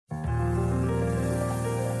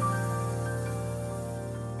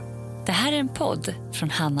Det här är en podd från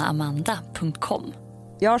hannaamanda.com.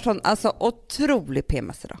 Jag har sån otrolig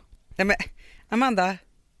PMS idag. Nej men Amanda,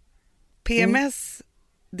 PMS,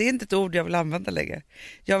 det är inte ett ord jag vill använda längre.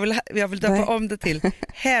 Jag vill döpa om det till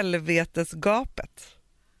helvetesgapet.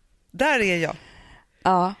 Där är jag.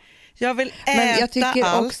 Ja. Jag vill äta men jag tycker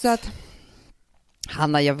allt. också att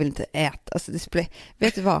Hanna, jag vill inte äta.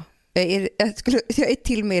 Vet du vad? Jag är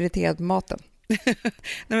till och med irriterad på maten.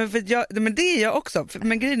 Nej, men det är jag också.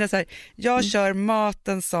 Men grejen är så här, jag kör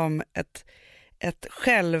maten som ett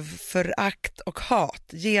självförakt och hat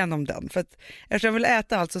genom den. För att eftersom jag vill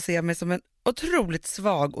äta allt så ser jag mig som en otroligt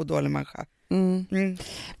svag och dålig människa.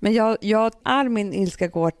 Men all min ilska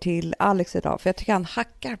går till Alex idag, för jag tycker han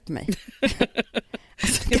hackar på mig.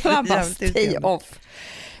 Kan han bara stay off?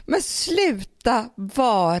 Men sluta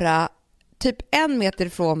vara typ 1 meter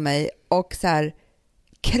ifrån mig och så här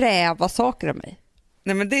kräva saker av mig.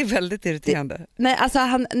 Nej men det är väldigt irriterande.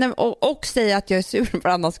 Och säga att jag är sur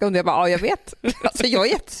varannan sekund. Jag bara, ja jag vet. Jag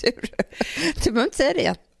är jättesur. Du behöver inte säga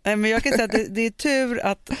det. Nej, men jag kan säga att det är tur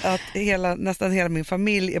att nästan hela min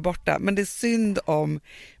familj är borta. Men det är synd om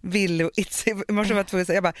Ville och Itzy. I morse var jag tvungen att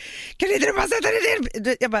säga, jag bara, kan inte du bara sätta dig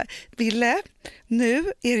till? Jag bara, Ville,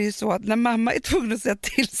 nu är det ju så att när mamma är tvungen att säga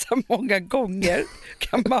till så många gånger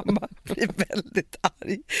kan mamma bli väldigt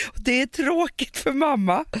arg. Och det är tråkigt för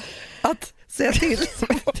mamma att säga till.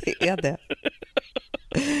 Det är det.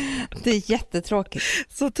 Det är jättetråkigt.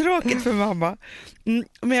 Så tråkigt för mamma.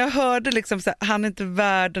 Men jag hörde liksom så här, han är inte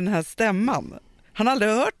värd den här stämman. Han har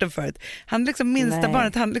aldrig hört den förut. Han liksom minsta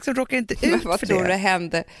barnet, han liksom råkar inte ut för det. Vad tror du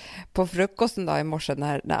hände på frukosten då i morse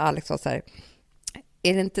när Alex var så här,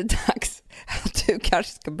 är det inte dags att du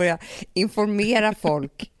kanske ska börja informera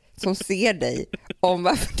folk som ser dig om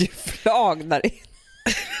varför du flagnar in?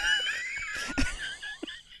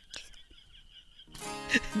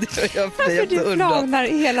 Varför du flagnar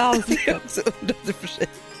i hela ansiktet? Det är också undrat för sig.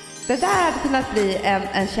 Det där hade kunnat bli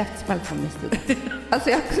en käftsmäll från min sida. Alltså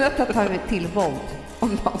jag kunde ha tagit till våld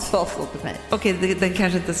om någon sa så till mig. Okej, den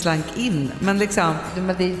kanske inte slank in, men liksom...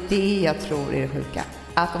 Men det är det jag tror är det sjuka.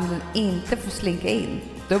 Att om den inte får slinka in,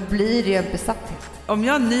 då blir det ju en besatthet. Om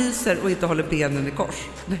jag nyser och inte håller benen i kors,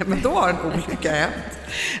 men då har en olycka hänt.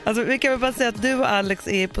 Alltså vi kan väl bara säga att du och Alex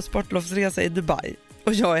är på sportlovsresa i Dubai.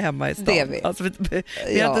 Och jag är hemma i stan. Det är vi. Alltså,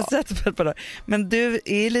 vi har inte sett på det. Men du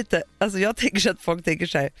är lite... Alltså jag tänker så att folk tänker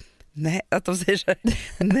så här... Nej, att de säger så här...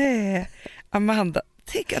 Nej, Amanda,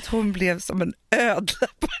 tänk att hon blev som en ödla.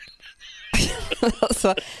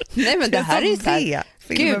 Alltså, nej men det här är ju så här...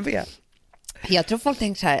 Gud, jag tror folk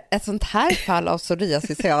tänker så här... Ett sånt här fall av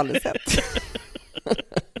psoriasis har jag aldrig sett.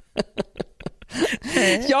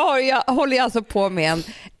 Jag håller ju alltså på med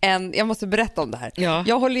en jag måste berätta om det här. Ja.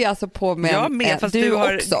 Jag håller ju alltså på med fast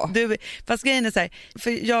du också. Fast grejen är så här,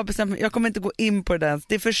 för jag kommer inte gå in på det där.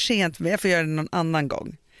 Det är för sent för mig, jag får göra det någon annan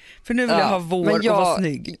gång. För nu vill jag ha vår och vara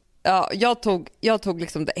snygg. Ja, jag tog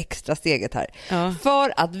liksom det extra steget här. Ja.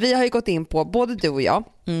 För att vi har ju gått in på, både du och jag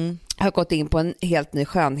har gått in på en helt ny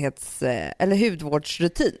eller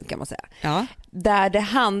hudvårdsrutin kan man säga. Ja. Där det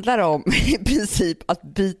handlar om i princip att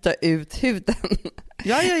byta ut huden.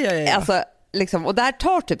 Ja. Alltså, liksom, och det här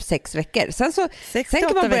tar typ 6 veckor. Sen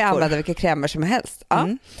kan man börja använda vilka krämer som helst. Ja.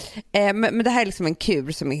 Men det här är liksom en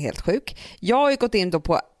kur som är helt sjuk. Jag har ju gått in då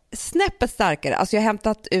på snäppet starkare. Alltså jag har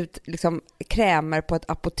hämtat ut liksom krämer på ett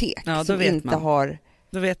apotek som inte har...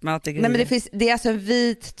 Då vet man att det är... Nej, men det är alltså en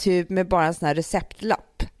vit tub med bara en sån här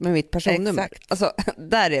receptlapp med mitt personnummer. Exakt. Alltså,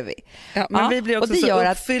 där är vi. Ja, men vi blir också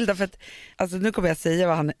så uppfyllda för att, alltså nu kommer jag säga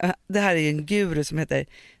vad han... Det här är en guru som heter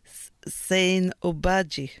Zain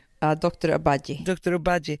Obadji. Ja, Dr.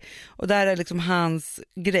 Obadji. Och där är liksom hans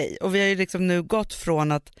grej. Och vi har ju liksom nu gått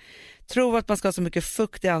från att tro att man ska ha så mycket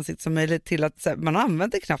fukt i ansiktet som möjligt till att man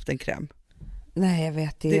använder knappt en kräm. Nej, jag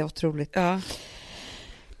vet. Det är otroligt. Ja.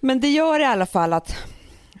 Men det gör i alla fall att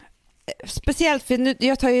speciellt för nu,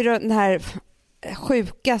 jag tar ju den här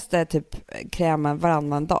sjukaste typ krämen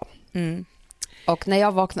varannan dag. Och när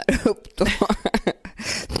jag vaknar upp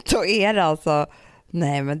då är det alltså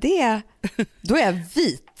nej men då är jag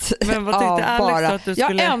vit. Men vad tyckte Alex att du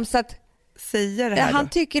skulle säga det här? Han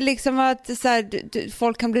tycker liksom att så här,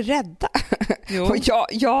 folk kan bli rädda. Och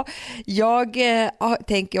jag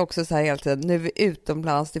tänker också så här hela tiden, nu är vi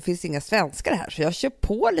utomlands, det finns inga svenskar här, så jag kör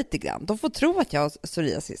på lite grann. De får tro att jag har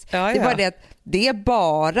psoriasis. Ja. Det är bara det att det är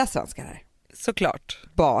bara svenskar här. Såklart.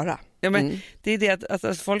 Bara. Ja, men det är det att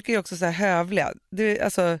alltså, folk är ju också så här hövliga.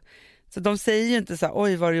 Så de säger ju inte så här,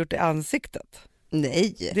 oj vad har du gjort i ansiktet?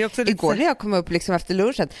 Nej, Det är också lite igår när jag kom upp liksom efter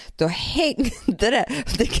lunchen, då hängde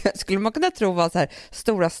det skulle man kunna tro var så här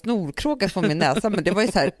stora snorkråkor på min näsa, men det var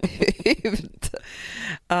ju så här ut.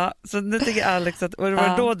 Ja, så nu tycker Alex att, och det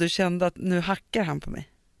var då du kände att nu hackar han på mig.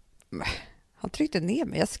 Han tryckte ner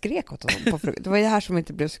mig, jag skrek åt honom på frukost. Det var det här som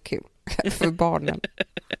inte blev så kul för barnen.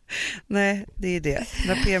 Nej, det är det.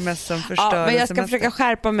 När PMSen förstör. Ja, men jag ska försöka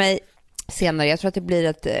skärpa mig senare. Jag tror att det blir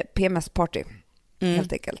ett PMS-party.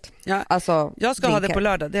 Helt enkelt. Ja, alltså, jag ska ha det på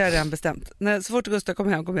lördag, det har jag redan bestämt. Så fort Gustav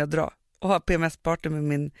kommer hem kommer jag dra och ha PMS-party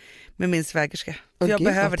med min svägerska. Jag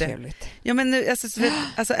behöver det. Trevligt. Ja, men nu,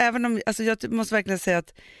 alltså, även om, alltså, jag måste verkligen säga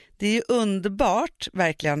att det är ju underbart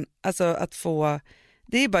verkligen, alltså, att få,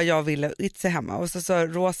 det är bara jag ville Itse hemma och så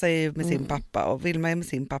Rosa är ju med sin pappa och Vilma är med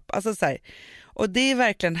sin pappa. Alltså, så här, och det är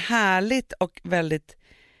verkligen härligt och väldigt,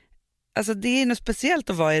 alltså det är något speciellt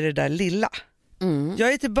att vara i det där lilla.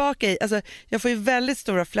 Jag är tillbaka i, alltså jag får ju väldigt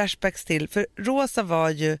stora flashbacks till, för Rosa var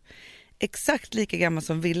ju exakt lika gammal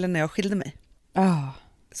som Ville när jag skilde mig.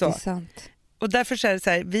 Det är sant. Och därför är det så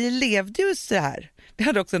här, vi levde ju så här. Vi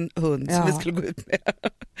hade också en hund som vi skulle gå ut med.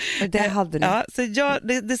 Det hade ni. Ja, så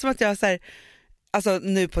det är som att jag så här, alltså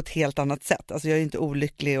nu på ett helt annat sätt. Alltså jag är inte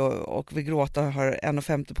olycklig och vill gråta och har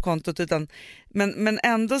 1,50 på kontot, utan men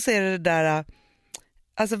ändå så är det där,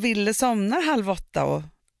 alltså Ville somnar 7:30 och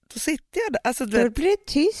då sitter jag där. Alltså, då blir det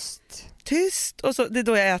tyst. Och så, det är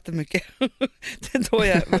då jag äter mycket. Det är då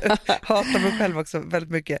jag hatar mig själv också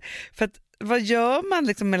väldigt mycket. För att, vad gör man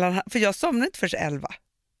liksom mellan, för jag somnar inte förrän 11.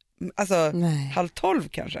 Alltså 11:30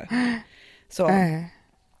 kanske. Så.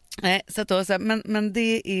 Nej, så att då, så här, men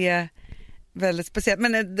det är väldigt speciellt.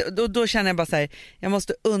 Men då känner jag bara så här, jag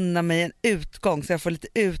måste unna mig en utgång så jag får lite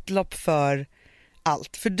utlopp för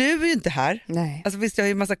allt. För du är ju inte här. Nej. Alltså visst, jag har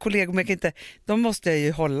ju en massa kollegor, men jag kan inte, de måste jag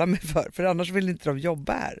ju hålla mig för annars vill inte de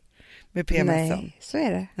jobba här med PMSen. Nej, så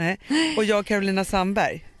är det. Nej. Och jag, Carolina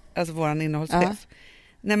Sandberg, alltså våran innehållschef.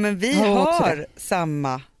 Nej, men vi har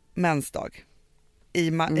samma mensdag i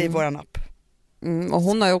våran app. Och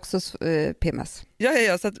hon har ju också PMS.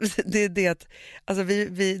 Ja, så att det är det att, alltså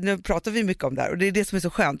vi nu pratar vi mycket om det här och det är det som är så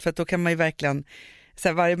skönt, för att då kan man ju verkligen, så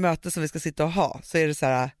här, varje möte som vi ska sitta och ha, så är det så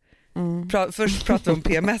här, först pratar vi om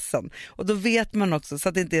PMSen och då vet man också, så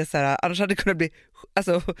att det inte är så här, annars hade det kunnat bli,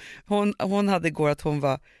 alltså hon hade igår att hon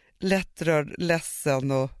var lättrörd,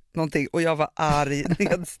 ledsen och någonting, och jag var arg,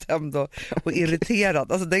 nedstämd och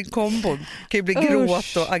irriterad. Alltså den kombon kan ju bli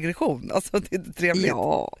gråt och aggression. Alltså det är inte trevligt.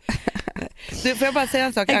 Ja. Du, får jag bara säga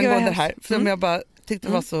en sak angående det här som jag bara tyckte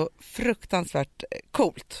var så fruktansvärt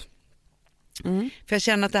coolt. För jag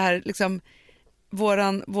känner att det här liksom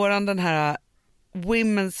våran den här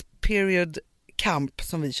Women's Period Camp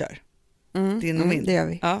som vi kör. Din och min. Det gör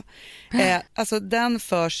vi. Ja. Alltså den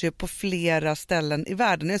förs ju på flera ställen i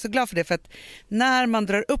världen. Jag är så glad för det, för att när man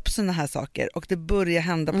drar upp såna här saker och det börjar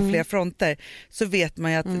hända på flera fronter, så vet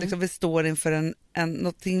man ju att liksom, vi står inför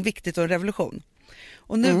någonting viktigt och en revolution.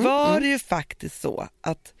 Och nu var det ju faktiskt så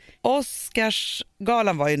att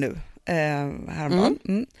Oscarsgalan var ju nu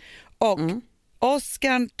häromdagen. Och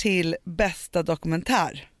Oscarn till bästa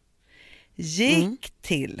dokumentär gick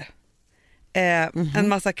till en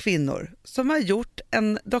massa kvinnor som har gjort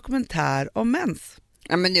en dokumentär om mens.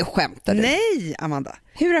 Ja, men nu skämtar du. Nej, Amanda.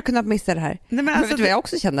 Hur har jag kunnat missa det här? Nej, men alltså, vet du vad jag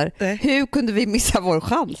också känner? Hur kunde vi missa vår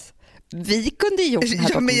chans? Vi kunde ju gjort den här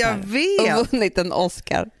dokumentären. Men jag vet. Och vunnit en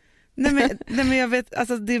Oscar. Nej, men jag vet,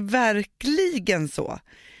 alltså det är verkligen så.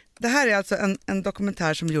 Det här är alltså en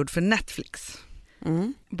dokumentär som är gjord för Netflix.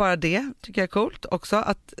 Bara det tycker jag är coolt också,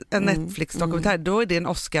 att en Netflix-dokumentär, då är det en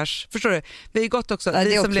Oscars, förstår du? Vi har ju gått också,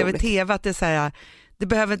 vi som lever i tv, att det är så här, det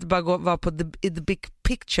behöver inte bara vara på the big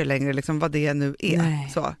picture längre, liksom vad det nu är.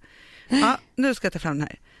 Så. Ja, nu ska jag ta fram den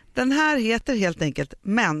här. Den här heter helt enkelt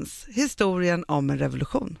Mens, historien om en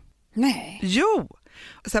revolution. Nej. Jo!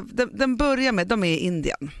 Så här, den börjar med, de är i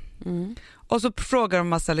Indien. Och så frågar de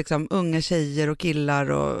massa liksom, unga tjejer och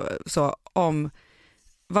killar och så om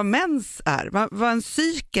vad mens är, vad en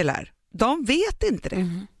cykel är. De vet inte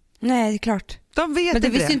det. Nej, det är klart. De vet men det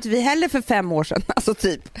inte visste inte vi heller för 5 år sedan. Alltså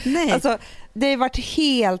typ. Nej. Alltså, det har varit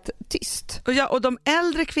helt tyst. Och de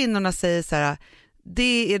äldre kvinnorna säger så här,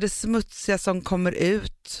 det är det smutsiga som kommer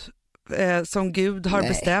ut, som Gud har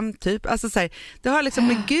bestämt typ. Alltså så här, det har liksom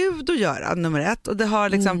med Gud att göra, nummer 1. Och det har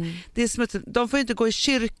liksom, det är smutsigt. De får inte gå i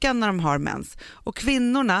kyrkan när de har mens. Och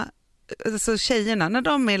kvinnorna, alltså tjejerna, när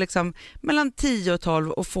de är liksom mellan 10 och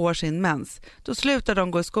 12 och får sin mens, då slutar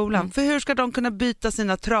de gå i skolan. För hur ska de kunna byta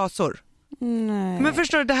sina trasor? Nej. Men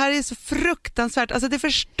förstår du, det här är så fruktansvärt. Alltså det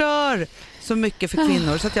förstör så mycket för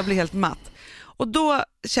kvinnor så att jag blir helt matt. Och då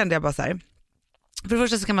kände jag bara så här, för det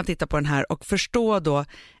första så kan man titta på den här och förstå då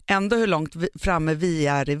ändå hur långt framme vi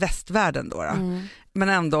är i västvärlden då. Men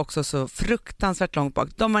ändå också så fruktansvärt långt bak.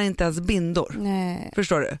 De har inte ens bindor. Nej.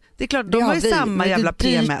 Förstår du? Det är klart, de har ju samma jävla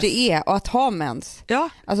PMS. Men det är att ha mens. Ja.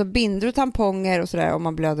 Alltså bindor och tamponger och sådär, om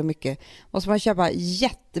man blöder mycket. Måste man köpa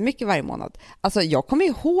jättemycket varje månad. Alltså jag kommer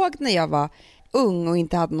ihåg när jag var ung och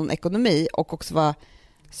inte hade någon ekonomi och också var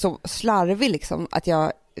så slarvig liksom, att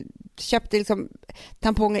jag köpte liksom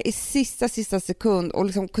tamponger i sista sekund och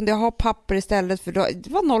liksom kunde jag ha papper istället för det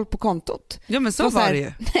var 0 på kontot. Ja, men så var det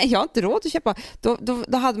ju. Nej, jag har inte råd att köpa.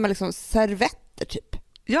 Då hade man liksom servetter typ.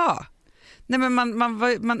 Ja. Nej, men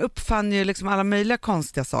man uppfann ju liksom alla möjliga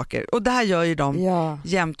konstiga saker. Och det här gör ju de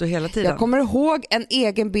jämt och hela tiden. Jag kommer ihåg en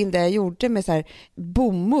egen binda jag gjorde med så här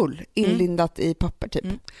bomull inlindat i papper typ.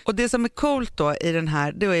 Och det som är coolt då i den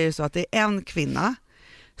här, det är ju så att det är en kvinna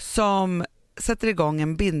som sätter igång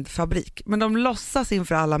en bindfabrik. Men de låtsas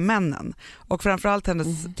inför alla männen. Och framförallt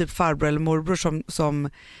hennes typ farbror eller morbror som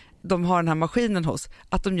de har den här maskinen hos,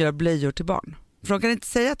 att de gör blöjor till barn. För de kan inte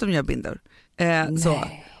säga att de gör bindor. Så.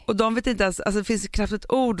 Och de vet inte ens, alltså det finns knappt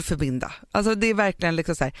ett ord för binda. Alltså det är verkligen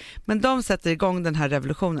liksom så här. Men de sätter igång den här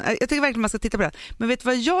revolutionen. Jag tycker verkligen man ska titta på det. Men vet du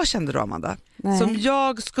vad jag kände då, Amanda? Nej. Som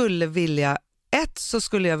jag skulle vilja, så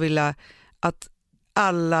skulle jag vilja att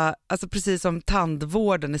alla, alltså precis som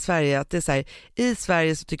tandvården i Sverige, att det är så här, i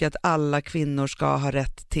Sverige så tycker jag att alla kvinnor ska ha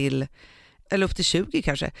rätt till, eller upp till 20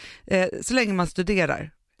 kanske, så länge man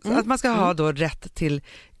studerar. Så att man ska ha då rätt till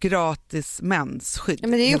gratis mensskydd. Ja,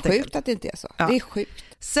 men det är ju sjukt att det inte är så. Ja. Det är sjukt.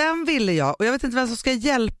 Sen ville jag, och jag vet inte vem som ska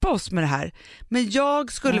hjälpa oss med det här, men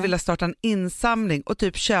jag skulle vilja starta en insamling och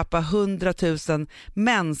typ köpa 100 000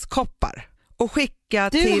 menskoppar och skicka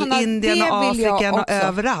till Hanna, Indien och Afrika och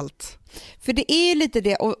överallt. För det är ju lite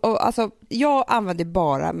det, och alltså, jag använder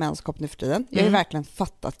bara menskopp nu för tiden. Jag har ju verkligen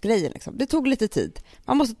fattat grejen. Liksom. Det tog lite tid.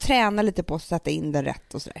 Man måste träna lite på att sätta in den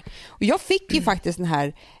rätt och sådär. Och jag fick ju faktiskt den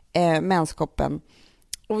här menskoppen,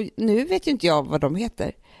 och nu vet ju inte jag vad de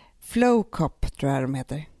heter. Flowcup tror jag de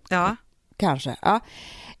heter. Ja. Kanske, ja.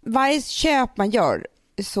 Varje köp man gör,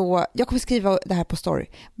 så jag kommer skriva det här på story.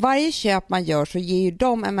 Varje köp man gör så ger ju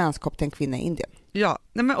de en menskopp till en kvinna i Indien. Ja,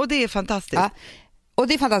 nej men, och det är fantastiskt. Ja. Och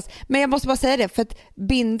det är fantastiskt. Men jag måste bara säga det, för att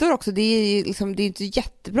bindor också, det är ju liksom, det är inte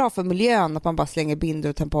jättebra för miljön att man bara slänger bindor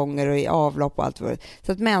och tamponger och i avlopp och allt vad det.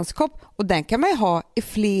 Så att menskopp, och den kan man ju ha i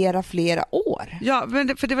flera år. Ja,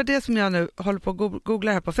 men för det var det som jag nu håller på att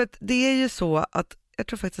googla här på. För att det är ju så att, jag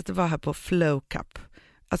tror faktiskt att det var här på Flowcup.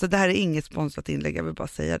 Alltså det här är inget sponsrat inlägg, jag vill bara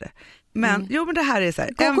säga det. Men jo, men det här är så här,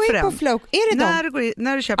 en för en. Flow. Är det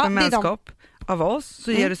när du köper en menskopp av oss,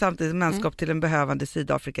 så ger du samtidigt menskopp till en behövande i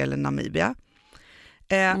Sydafrika eller Namibia.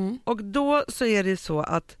 Och då så är det så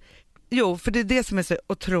att, för det är det som är så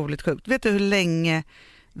otroligt sjukt. Vet du hur länge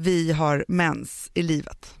vi har mens i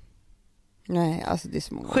livet? Nej, alltså det är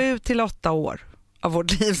så många. 7 till 8 år av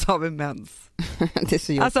vårt liv så har vi mens. Det är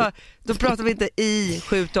så jobbigt. Alltså, då pratar vi inte i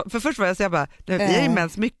 7 år. För först var jag så jag bara, vi är ju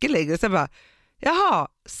mens mycket längre. Så jag bara, jaha,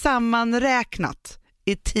 sammanräknat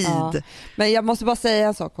i tid. Ja. Men jag måste bara säga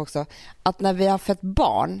en sak också. Att när vi har fött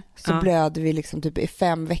barn så blöder vi liksom typ i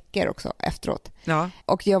 5 veckor också efteråt. Ja.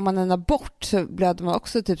 Och gör man en abort så blöder man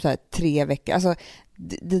också typ så här 3 veckor. Alltså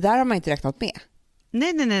det där har man inte räknat med.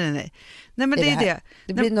 Nej. Nej, men det är det.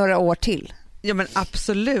 Det blir några år till. Ja, men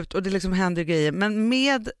absolut, och det liksom händer grejer. Men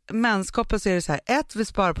med menskoppen så är det så här, 1, vi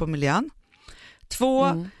sparar på miljön.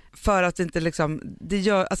 2, för att inte liksom, det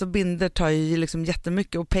gör, alltså binder tar ju liksom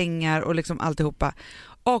jättemycket och pengar och liksom alltihopa.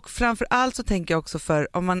 Och framförallt så tänker jag också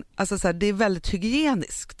för om man, alltså så här, det är väldigt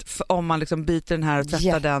hygieniskt om man liksom byter den här och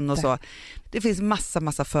tvättar den och så. Det finns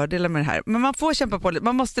massa fördelar med det här. Men man får kämpa på lite.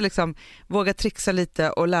 Man måste liksom våga trixa lite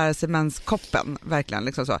och lära sig menskoppen, verkligen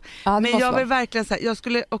liksom så. Ja, men jag vill verkligen säga, jag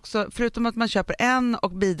skulle också, förutom att man köper en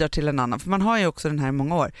och bidrar till en annan, för man har ju också den här i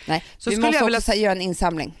många år. Nej, så vi måste också göra en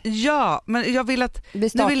insamling. Ja, men jag vill att,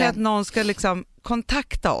 nu vill jag att någon ska liksom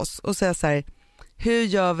kontakta oss och säga så här, hur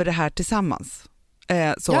gör vi det här tillsammans?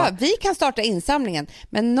 Så. Ja, vi kan starta insamlingen,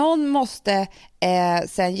 men någon måste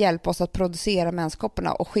sen hjälpa oss att producera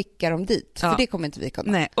menskopparna och skicka dem dit, för det kommer inte vi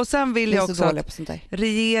kunna. Nej. Och sen vill jag också att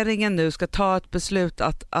regeringen nu ska ta ett beslut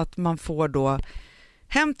att man får då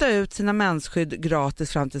hämta ut sina mensskydd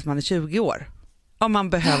gratis fram tills man är 20 år. Om man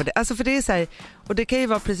behöver det. Alltså för det är så här, och det kan ju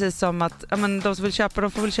vara precis som att de som vill köpa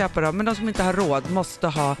dem får väl köpa dem, men de som inte har råd måste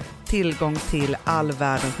ha tillgång till all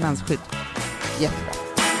världens mensskydd. Jättebra.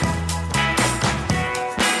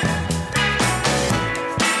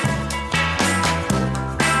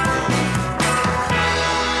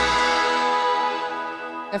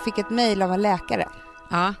 Jag fick ett mejl av en läkare.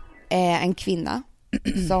 Ja. En kvinna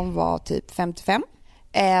som var typ 55.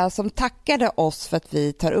 Som tackade oss för att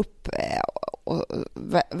vi tar upp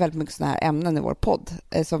väldigt mycket såna här ämnen i vår podd.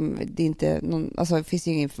 Som det inte någon, alltså det finns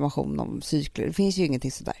ju ingen information om cykler. Det finns ju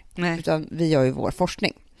ingenting sådär. Nej. Utan vi gör ju vår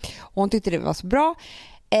forskning. Och hon tyckte det var så bra.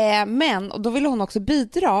 Men och då ville hon också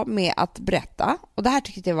bidra med att berätta. Och det här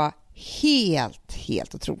tyckte jag var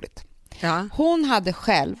helt otroligt. Ja. Hon hade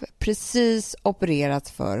själv precis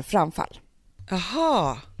opererats för framfall.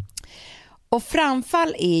 Jaha. Och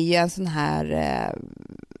framfall är ju en sån här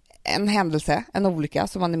en händelse, en olycka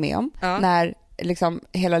som man är med om. Ja. När liksom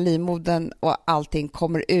hela livmodern och allting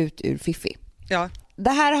kommer ut ur fiffi. Ja.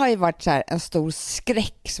 Det här har ju varit så här en stor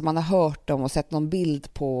skräck som man har hört om och sett någon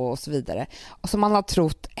bild på och så vidare. Och som man har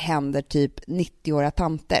trott händer typ 90-åriga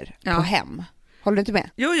tanter på hem. Håller du inte med?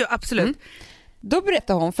 Jo, absolut. Mm. Då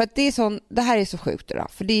berättar hon, för att det här är så sjukt då,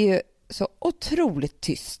 för det är ju så otroligt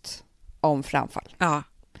tyst om framfall. Ja.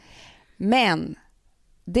 Men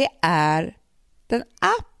det är den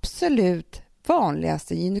absolut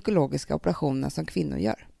vanligaste gynekologiska operationen som kvinnor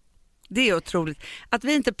gör. Det är otroligt. Att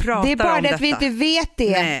vi inte pratar om detta. Det är bara det att vi inte vet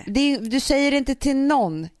det. Du säger inte till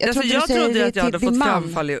någon. Jag trodde att jag hade fått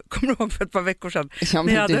framfall. Kommer du ihåg för ett par veckor sedan? Ja,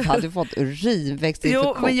 men du hade fått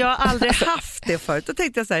urinvägsinfektion. Jo, men jag har aldrig haft det förut. Då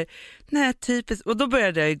tänkte jag så här, nej typiskt. Och då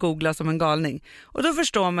började jag googla som en galning. Och då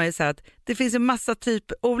förstår man ju så här att det finns en massa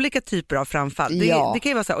olika typer av framfall. Det kan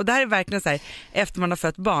ju vara så här, och det här är verkligen så här, efter man har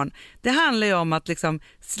fött barn. Det handlar ju om att liksom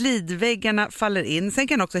slidväggarna faller in. Sen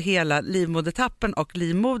kan också hela livmodertappen och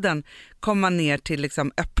livmodern komma ner till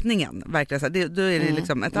liksom öppningen. Verkligen så här. Då är det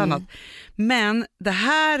liksom ett annat. Men det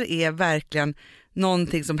här är verkligen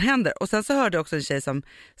någonting som händer. Och sen så hörde jag också en tjej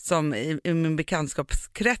som i min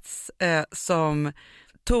bekantskapskrets som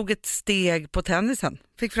tog ett steg på tennisen,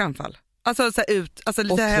 fick framfall. Alltså så här alltså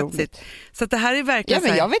lite hetsigt. Så att det här är verkligen. Ja,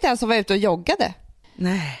 men jag vet en som var ute och joggade.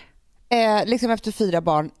 Nej. Liksom efter 4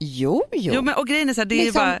 barn. Jo. Men och grejen är så här, det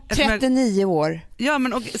liksom är bara 39 år. Ja,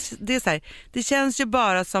 men och det är så här, det känns ju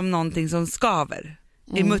bara som någonting som skaver.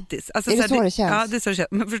 I muttis. Alltså, är det så det känns? Ja, det är så det känns.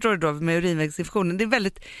 Men förstår du då med urinvägsinfektionen, det är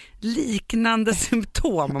väldigt liknande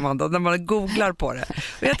symptom när man googlar på det.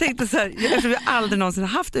 Och jag tänkte så här, eftersom jag aldrig någonsin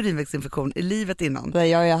haft urinvägsinfektion i livet innan. Nej,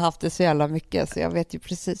 jag har haft det så jävla mycket så jag vet ju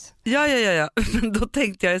precis. Ja. Men då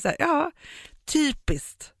tänkte jag så här,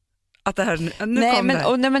 typiskt. Att det här,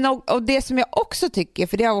 och det som jag också tycker,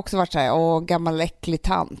 för det har också varit så här, gammal äcklig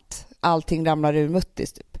tant, allting ramlar ur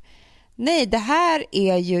muttis typ. Nej, det här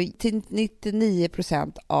är ju till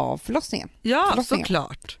 99% av förlossningen. Ja,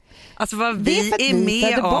 såklart. Alltså vad vi är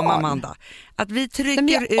med om, barn. Amanda. Att vi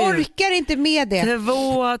trycker jag orkar inte med det.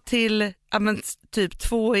 2 till typ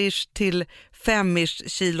 2-ish till 5-ish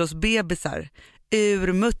kilos bebisar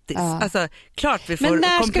ur muttis. Ja. Alltså klart vi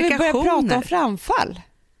får komplikationer. Men när ska vi börja prata om framfall?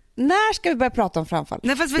 När ska vi börja prata om framfall?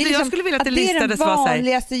 Nej, fast det är jag skulle vilja att det listades. Det är den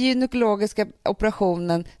vanligaste gynekologiska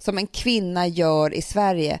operationen som en kvinna gör i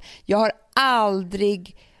Sverige. Jag har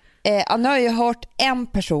aldrig... nu har jag hört en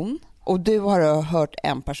person, och du har hört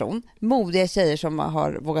en person. Modiga tjejer som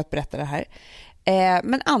har vågat berätta det här.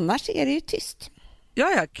 Men annars är det ju tyst.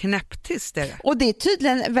 Ja, knäpptyst är det. Och det är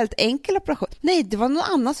tydligen en väldigt enkel operation. Nej, det var någon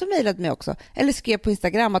annan som mejlade mig också. Eller skrev på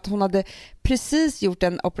Instagram att hon hade precis gjort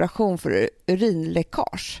en operation för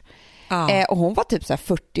urinläckage. Och hon var typ så här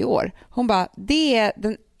 40 år. Hon bara, det är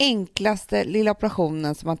den enklaste lilla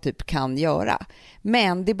operationen som man typ kan göra.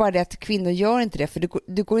 Men det är bara det att kvinnor gör inte det. För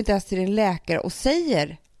du går inte ens till din läkare och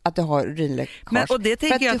säger att du har urinläckage. Men, och det tänker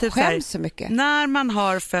för att jag du typ skäms så mycket. När man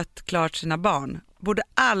har fött klart sina barn, borde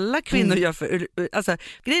alla kvinnor göra för... Alltså,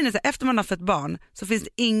 grejen är så här, efter man har fött barn så finns det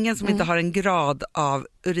ingen som inte har en grad av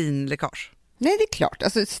urinläckage. Nej, det är klart.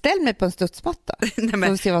 Alltså, ställ mig på en studsmatta. Nej,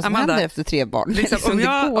 men, se vad som händer efter 3 barn. Liksom, om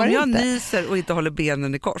jag nyser och inte håller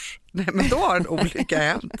benen i kors, men då har en olycka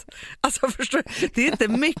hänt. Alltså, förstår du? Det är inte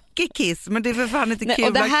mycket kiss, men det är för fan inte kul.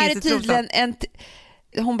 Och det här är tydligen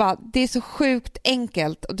hon bara, det är så sjukt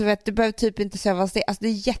enkelt och du vet, du behöver typ inte söva sig. Alltså det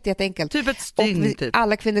är jätteenkelt. Typ ett stygn typ.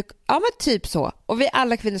 Alla kvinnor, ja men typ så. Och vi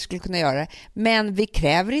alla kvinnor skulle kunna göra det. Men vi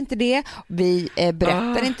kräver inte det. Vi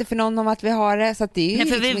berättar inte för någon om att vi har det. Så att det är ju nej,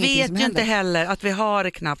 för vi liksom vet ju inte heller att vi har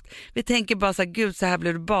det knappt. Vi tänker bara så här, gud så här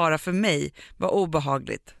blir det bara för mig. Vad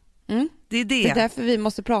obehagligt. Det är det. Det är därför vi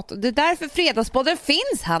måste prata. Det är därför Fredagspodden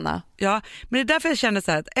finns, Hanna. Ja, men det är därför jag känner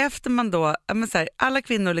så här att efter man då, så här, alla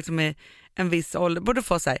kvinnor liksom är en viss ålder borde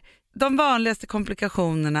få så här, de vanligaste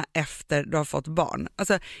komplikationerna efter du har fått barn.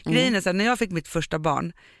 Alltså grejen är så här, när jag fick mitt första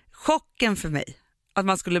barn, chocken för mig att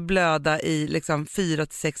man skulle blöda i liksom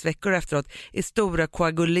 4-6 veckor efteråt i stora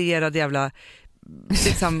koagulerade jävla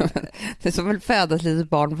liksom... Det är som väl föda ett litet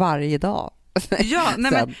barn varje dag. Ja,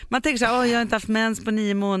 nej, men man tänker så här, jag har inte haft mens på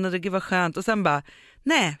 9 månader, gud vad skönt, och sen bara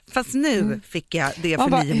nej, fast nu fick jag det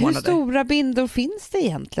för 9 månader. Hur stora bindor finns det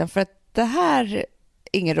egentligen? För att det här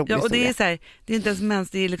ingen rolig och det historia. är så här, det är inte ens mens,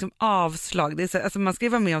 det är liksom avslag. Det är så här, alltså man ska ju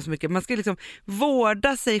vara med om så mycket. Man ska liksom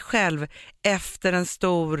vårda sig själv efter en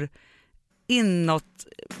stor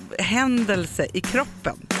händelse i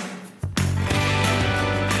kroppen.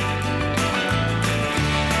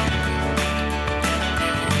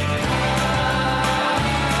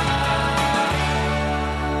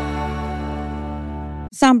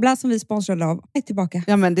 Sambla som vi sponsrade av är tillbaka.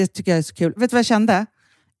 Ja, men det tycker jag är så kul. Vet du vad jag kände?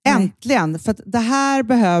 Äntligen! För att det här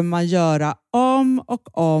behöver man göra om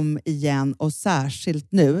och om igen och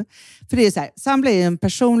särskilt nu. För det är så här, Sambla är en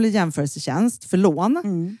personlig jämförelsetjänst för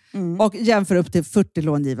lån och jämför upp till 40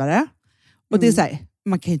 långivare. Och det är så här,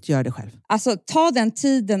 man kan ju inte göra det själv. Alltså ta den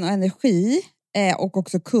tiden och energi och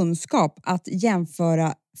också kunskap att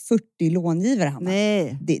jämföra 40 långivare, Hanna.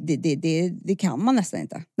 Nej. Det kan man nästan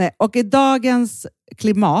inte. Nej. Och i dagens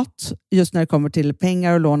klimat, just när det kommer till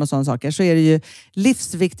pengar och lån och sådana saker, så är det ju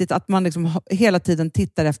livsviktigt att man liksom hela tiden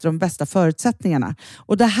tittar efter de bästa förutsättningarna.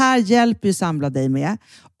 Och det här hjälper ju Sambla dig med.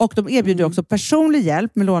 Och de erbjuder också personlig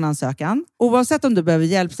hjälp med låneansökan. Oavsett om du behöver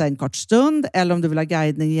hjälp en kort stund eller om du vill ha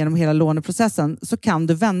guidning genom hela låneprocessen, så kan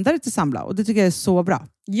du vända dig till Sambla. Och det tycker jag är så bra.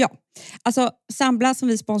 Ja, alltså Sambla som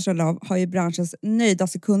vi sponsrade av har ju branschens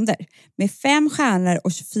nöjdaste kunder med 5 stjärnor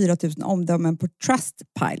och 24 000 omdömen på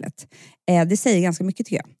Trustpilot. Det säger ganska mycket,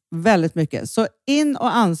 tycker jag. Väldigt mycket. Så in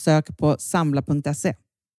och ansök på sambla.se.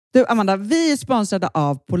 Du Amanda, vi är sponsrade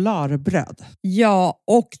av Polarbröd. Ja,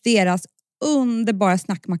 och deras underbara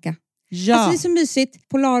snackmacka. Ja. Alltså det är så mysigt.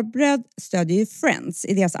 Polarbröd stödjer ju Friends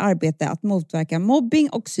i deras arbete att motverka mobbing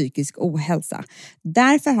och psykisk ohälsa.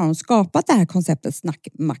 Därför har de skapat det här konceptet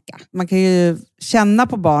snackmacka. Man kan ju känna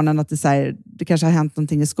på barnen att det, så här, det kanske har hänt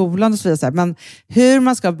någonting i skolan och så vidare. Så här. Men hur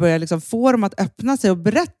man ska börja liksom få dem att öppna sig och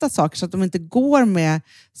berätta saker så att de inte går med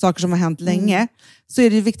saker som har hänt länge. Så är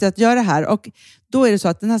det ju viktigt att göra det här. Och då är det så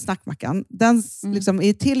att den här snackmackan, den liksom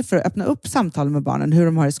är till för att öppna upp samtal med barnen. Hur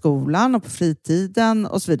de har i skolan och på fritiden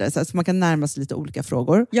och så vidare. Så man kan närma sig lite olika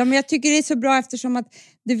frågor. Ja, men jag tycker det är så bra eftersom att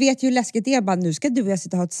du vet ju hur läskigt det är. Bara, nu ska du och jag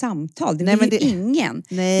sitta och ha ett samtal. Det vill ju ingen.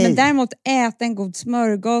 Nej. Men däremot äta en god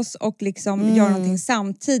smörgås och liksom göra någonting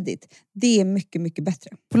samtidigt. Det är mycket, mycket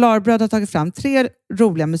bättre. Polarbröd har tagit fram 3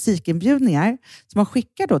 roliga musikinbjudningar som man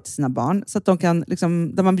skickar då till sina barn. Så att de kan,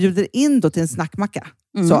 liksom, där man bjuder in då till en snackmacka.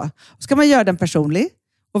 Så. Och ska man göra den personlig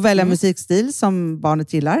och välja musikstil som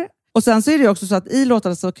barnet gillar. Och sen så är det också så att i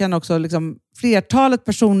låtarna så kan också liksom flertalet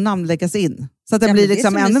personnamn läggas in. Så att det blir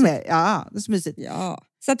liksom ännu mer. Ja, det är så mysigt. Ja.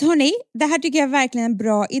 Så att hörni, det här tycker jag är verkligen en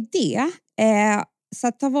bra idé. Så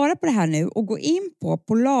att ta vara på det här nu och gå in på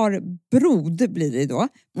polarbrod blir det då,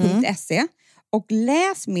 .se och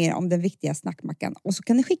läs mer om den viktiga snackmackan. Och så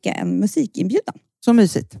kan ni skicka en musikinbjudan. Så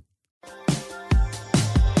mysigt.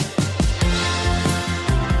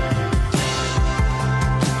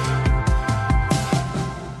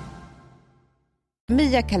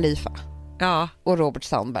 Mia Khalifa och Robert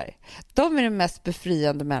Sandberg. De är de mest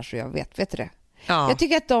befriande människor jag vet. Vet du det? Ja. Jag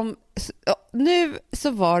tycker att nu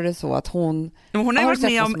så var det så att hon har varit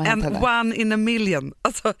med om en one in a million.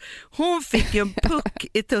 Alltså, hon fick ju en puck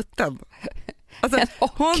i tutten. Alltså, en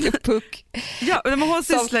hockeypuck. Ja, men hon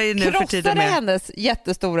sysslar ju nu för tiden med hennes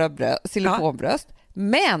jättestora silikonbröst,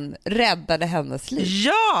 men räddade hennes liv.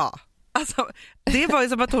 Ja! Alltså, det var ju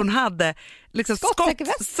som att hon hade liksom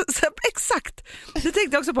exakt. Det tänkte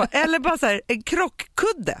jag också på. Eller bara så här, en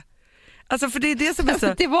krockkudde. Alltså för det är det som är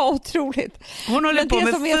så... Det var otroligt. Hon håller på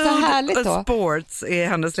med food och sports är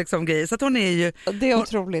hennes liksom grej. Så att hon är ju... Det är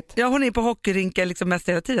otroligt. Ja, hon är på hockeyrinken liksom mest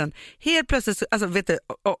hela tiden. Helt plötsligt, alltså vet du,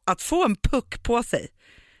 att få en puck på sig.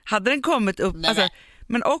 Hade den kommit upp... Alltså,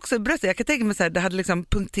 men också i bröstet, jag kan tänka mig så här, det hade liksom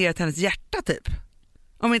punkterat hennes hjärta typ.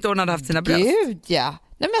 Om inte hon hade haft sina bröst. Gud, ja.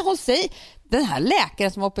 Nej, men hon säger, den här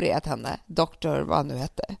läkaren som har opererat henne, doktor vad han nu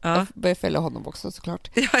hette. Jag börjar följa honom också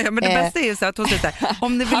såklart. Ja, men det bästa är ju så att hon säger så här,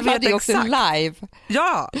 om ni vill han veta hade ju också exakt. Live.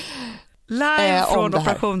 Ja, live från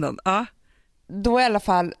operationen. Ja. Då i alla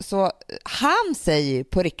fall så, han säger ju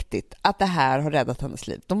på riktigt att det här har räddat hennes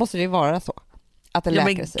liv. Då måste det ju vara så. Att en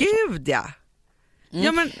läkare säger gud så. Ja.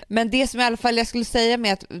 Ja, men det som i alla fall jag skulle säga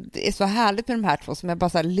med att det är så härligt med de här två som jag bara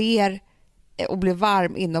så här ler och blir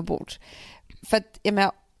varm inombords. För att jag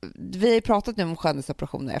menar, vi har ju pratat nu om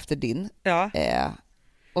skönhetsoperationer efter din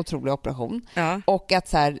otroliga operation. Ja. Och att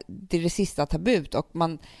så här, det är det sista tabut och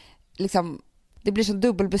man liksom, det blir som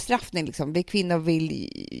dubbelbestraffning liksom. Vi kvinnor vill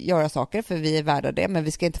göra saker för vi är värda det, men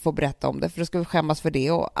vi ska inte få berätta om det för då ska vi skämmas för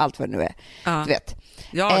det och allt vad det nu är. Du vet.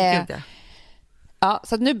 Ja, gud ja. Ja,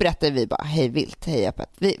 så att nu berättar vi bara hej vilt, hej öppet.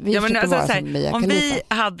 Vi men alltså, vara så här, som Mia om Khalifa.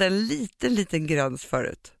 vi hade en liten gräns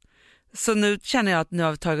förut Så nu känner jag att nu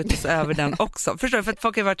har vi tagit oss över den också. Förstår du? För att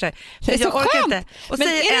folk har varit så här. Det är så jag orkar skönt. inte. Och Men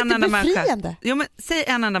säg är det en inte enda människa. befriande? Jo, men säg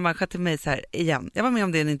en enda människa till mig så här igen. Jag var med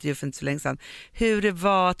om det i en intervju för inte så länge sedan. Hur det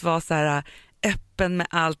var att vara så här öppen med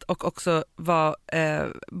allt och också vara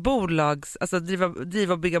bolags, alltså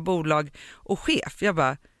driva och bygga bolag och chef. Jag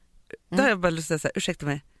bara, då har jag bara lust att säga, ursäkta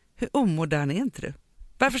mig, hur omodern är inte du?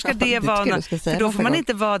 Varför ska det vara för då får man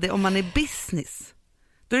inte vara det om man är business.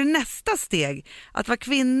 Då är det nästa steg att vara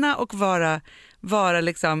kvinna och vara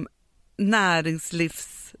liksom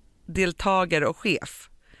näringslivsdeltagare och chef.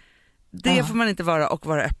 Det får man inte vara och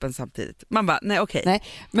vara öppen samtidigt. Man bara, nej okej. Nej,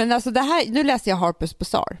 men alltså det här, nu läste jag Harper's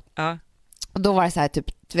Bazaar. Ja. Och då var det så här typ,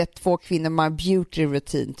 du vet, 2 kvinnor med beauty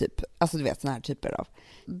routine typ. Alltså du vet såna här typer av.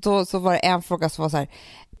 Då så var det en fråga som var så här,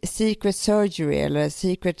 secret surgery eller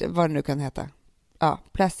secret, vad det nu kan heta. Ja,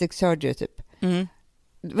 plastic surgery typ. Mm.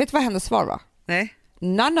 Vet du vad hennes svar var? Nej.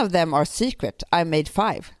 None of them are secret. I made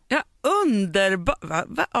 5. Ja, underbart.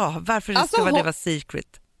 Varför Alltså, ska det vara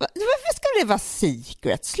secret? Varför ska det vara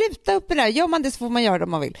secret? Sluta upp med det där. Gör man det så får man göra det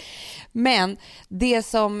om man vill. Men det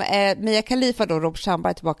som Mia Khalifa då, Rob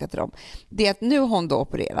Schamberg, tillbaka till dem, det är att nu har hon då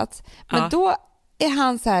opererats. Men då är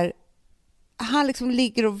han så här, han liksom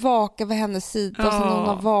ligger och vakar vid hennes sida och så någon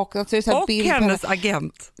har vaknat. Så är det så här och bild hennes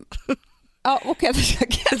agent. Ja, och hennes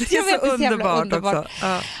agent. Det är så underbart också.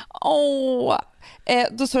 Ja.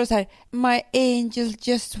 Då står det så här, my angel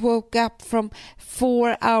just woke up from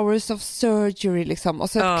 4 hours of surgery liksom, och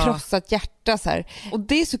så ett krossat hjärta så här. Och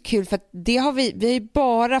det är så kul för att det har vi har ju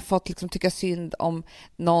bara fått liksom tycka synd om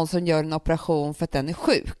någon som gör en operation för att den är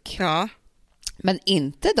sjuk. Ja. Men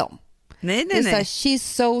inte dem. Nej. Det är så här,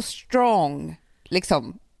 she's so strong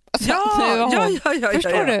liksom. Alltså, Ja.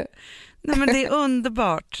 Förstår du? Nej, men det är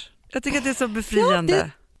underbart. Jag tycker att det är så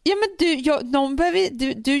befriande. Ja, men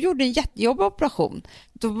du gjorde en jättejobbig operation.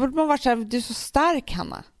 Då borde man vara så här, du är så stark,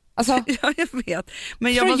 Hanna. Alltså, ja, jag vet.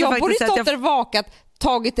 Men jag borde säga stått där vakat,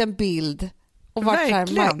 tagit en bild och varit så här,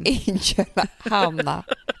 my angel, Hanna.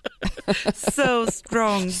 So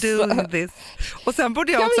strong doing this. Och sen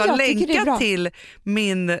borde jag också länka till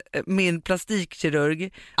min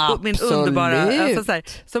plastikkirurg. Min underbara, alltså så här,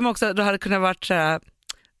 som också då hade kunnat varit så här,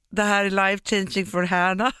 det här är life changing för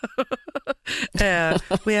Hanna.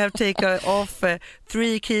 We have taken off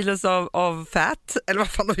 3 kilos of fat, eller vad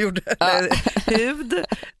fan de gjorde, hud.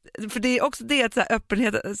 För det är också det att så här,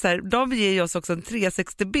 öppenhet, så här, de ger ju oss också en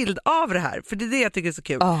 360-bild av det här, för det är det jag tycker är så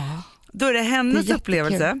kul. Då är det hennes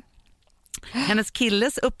upplevelse, hennes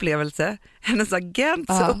killes upplevelse, hennes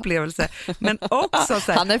agents upplevelse, men också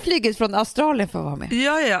så här, han har flugit från Australien för att vara med.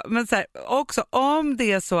 Ja, men så här, också om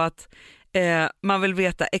det är så att man vill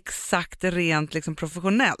veta exakt rent liksom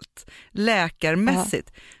professionellt,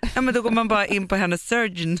 läkarmässigt. Ja, men då går man bara in på hennes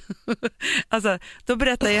surgeon. Alltså, då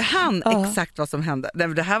berättar ju han exakt vad som hände.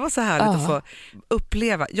 Det här var så härligt att få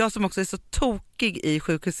uppleva. Jag som också är så tokig i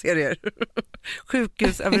sjukhusserier.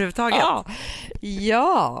 Sjukhus överhuvudtaget.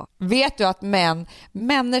 Ja. Vet du att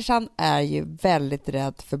människan är ju väldigt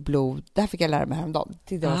rädd för blod. Det här fick jag lära mig häromdagen.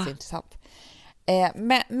 Det var så intressant.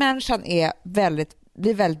 Människan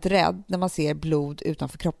blir väldigt rädd när man ser blod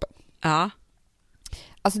utanför kroppen. Ja.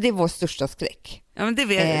 Alltså det är vår största skräck. Ja, men det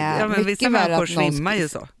vet men vissa människor svimmar ju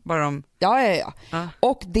så. Bara om... Ja.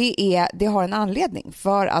 Och det har en anledning.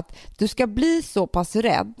 För att du ska bli så pass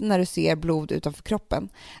rädd när du ser blod utanför kroppen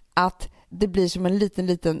att det blir som en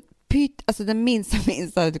liten pytt, alltså den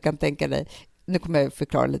minsta du kan tänka dig. Nu kommer jag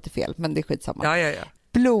förklara lite fel, men det är skitsamma. Ja.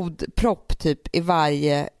 Blodpropp typ i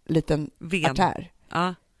varje liten artär.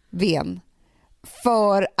 Ven.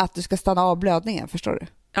 För att du ska stanna av blödningen, förstår du?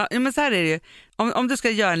 Ja, men så här är det ju. Om du ska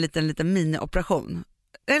göra en liten minioperation,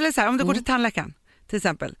 eller så här, om du går till tandläkaren till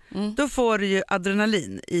exempel, då får du ju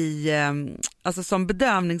adrenalin alltså som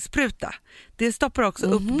bedövningsspruta. Det stoppar också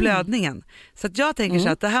upp blödningen. Så att jag tänker så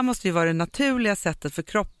att det här måste ju vara det naturliga sättet för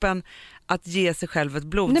kroppen att ge sig själv ett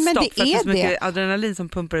blodstopp. Nej, men för att det är så mycket adrenalin som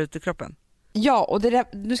pumpar ut i kroppen. Ja, och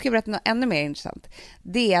nu ska jag berätta något ännu mer intressant.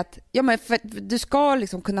 Det är att för du ska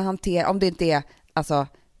liksom kunna hantera, om det inte är alltså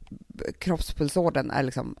kroppspulsådern är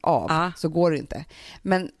liksom av, så går det inte.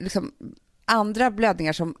 Men liksom andra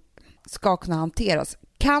blödningar som ska kunna hanteras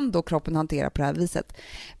kan då kroppen hantera på det här viset.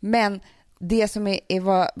 Men det som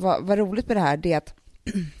var roligt med det här, det är att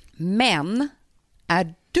män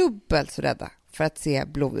är dubbelt så rädda för att se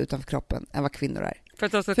blod utanför kroppen än vad kvinnor är.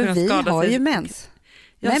 För vi har ju mens.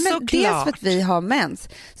 Ja, nej, men dels för att vi har mens.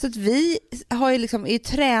 Så att vi har ju liksom, är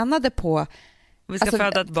tränade på... Vi ska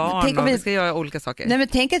föda ett barn och vi ska göra olika saker. Nej, men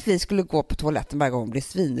tänk att vi skulle gå på toaletten varje gång och bli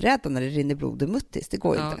svinrädda när det rinner blod i muttis. Det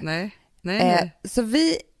går ju inte. Nej. Så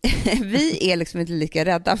vi vi är liksom inte lika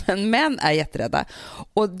rädda, men män är jätterädda.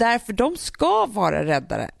 Och därför de ska vara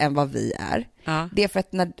räddare än vad vi är. Ja. Det är för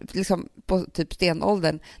att när, liksom, på typ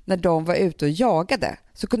stenåldern, när de var ute och jagade,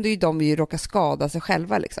 så kunde ju de ju råka skada sig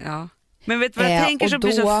själva. Liksom. Ja. Men vet du vad jag tänker som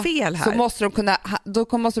blir så fel här? Så måste de kunna,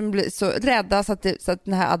 då måste de bli så rädda så att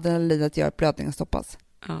den här adrenalinet gör att blödningen stoppas.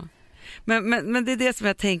 Ja. Men det är det som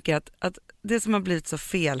jag tänker att det som har blivit så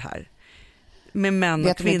fel här med män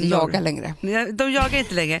och kvinnor. De inte jagar längre. De jagar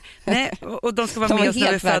inte längre. Nej, och de ska vara med oss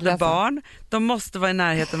när vi föder barn. De måste vara i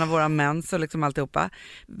närheten av våra män så liksom alltihopa.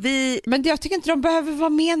 Men jag tycker inte de behöver vara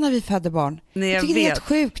med när vi föder barn. Nej, jag tycker det är helt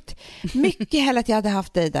sjukt. Mycket hellre att jag hade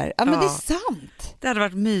haft dig där. Ja, men det är sant. Det hade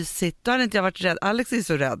varit mysigt. Då hade inte jag varit rädd. Alex är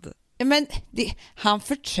så rädd. Men han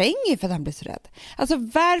förtränger för att han blir så rädd. Alltså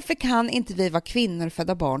varför kan inte vi vara kvinnor och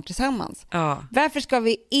föda barn tillsammans? Ja. Varför ska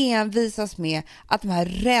vi envisas med att de här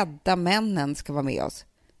rädda männen ska vara med oss?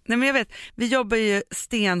 Nej, men jag vet, vi jobbar ju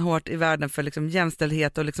stenhårt i världen för liksom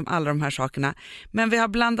jämställdhet och liksom alla de här sakerna. Men vi har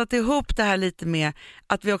blandat ihop det här lite med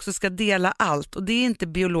att vi också ska dela allt. Och det är inte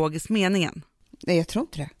biologiskt meningen. Nej, jag tror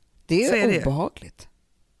inte det. Det är obehagligt.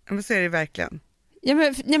 Ja, men så är det verkligen. Ja,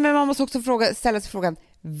 men man måste också ställa sig frågan,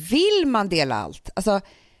 vill man dela allt? Alltså,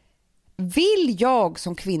 vill jag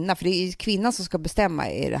som kvinna, för det är kvinnan som ska bestämma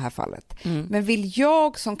i det här fallet, men vill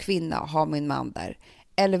jag som kvinna ha min man där?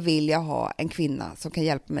 Eller vill jag ha en kvinna som kan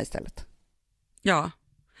hjälpa mig istället? Ja,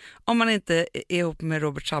 om man inte är ihop med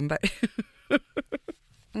Robert Sandberg.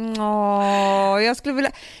 Jag skulle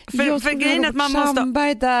vilja för grejen att man måste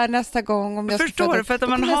där nästa gång om jag förstår du, för att om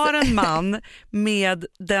man har en man med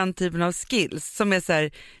den typen av skills som är så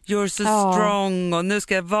här, you're so strong och nu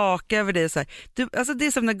ska jag vaka över dig så här. Alltså det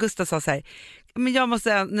är som när Gustav sa så här, men jag måste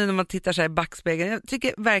säga, nu när man tittar så här i backspegeln, jag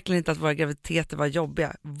tycker verkligen inte att våra graviditeter var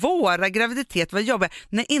jobbiga. Våra graviditeter var jobbiga.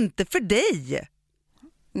 Nej, inte för dig.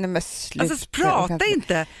 Nej, men sluta. Alltså prata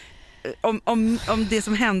inte om det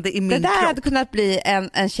som hände i min kropp. Det där hade kunnat bli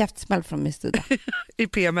en käftsmäll från min sida. I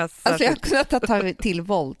PMS. Alltså jag hade kunnat ta till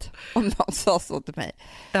våld om någon sa så till mig.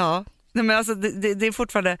 Ja, nej, men alltså det är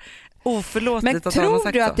fortfarande oförlåtligt. Men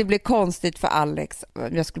tror du att det blir konstigt för Alex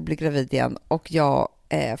om jag skulle bli gravid igen och jag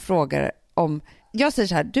frågar om, jag säger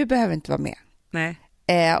så här, du behöver inte vara med. Nej.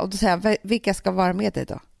 Och då säger han, vilka ska vara med dig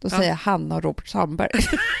då? Då säger jag Hanna och Robert Sandberg.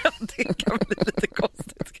 Det kan bli lite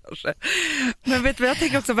konstigt kanske. Men vet du vad jag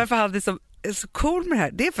tänker också, varför han är så cool med det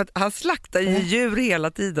här? Det är för att han slaktar ju djur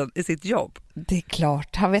hela tiden i sitt jobb. Det är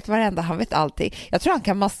klart, han vet varenda, han vet allting. Jag tror han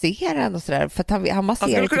kan massera en och sådär, för att han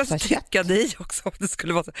masserar han skulle kunna stycka dig också om det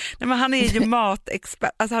skulle vara så. Nej, men han är ju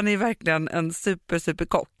matexpert, alltså han är verkligen en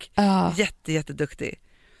superkock. Jätteduktig.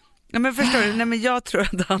 Ja, men förstår du? Nej, men jag tror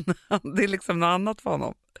att det är liksom något annat för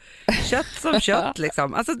honom. Kött som kött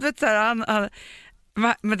liksom. Alltså du vet så här,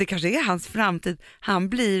 men det kanske är hans framtid. Han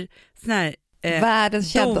blir sån här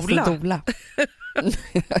världens kändaste doula.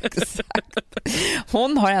 Exakt.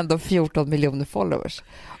 Hon har ändå 14 miljoner followers.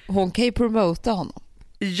 Hon kan ju promota honom.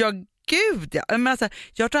 Ja, gud ja. Men alltså,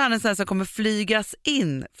 jag tror han är en sån som kommer flygas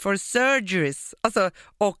in for surgeries. Alltså,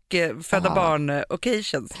 och föda barn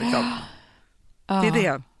occasions liksom. Det är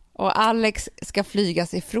det. Och Alex ska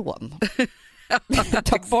flygas ifrån.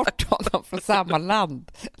 Ta bort honom från samma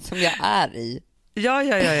land som jag är i.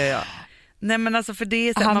 Ja. Nej, men alltså för det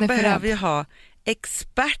är så här, man behöver ju ha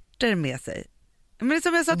experter med sig. Men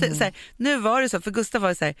som jag sa till, så här, nu var det så, för Gustav var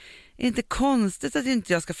det så här, är det inte konstigt att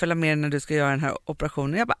inte jag ska följa med när du ska göra den här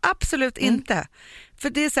operationen? Jag bara, absolut inte. För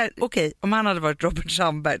det är så här, okej, om han hade varit Robert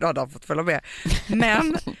Sandberg då hade han fått följa med.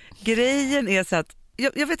 Men grejen är så att,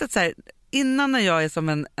 jag vet att så här, innan när jag är som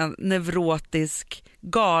en neurotisk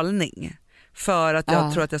galning för att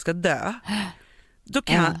jag tror att jag ska dö, då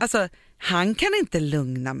kan alltså, han kan inte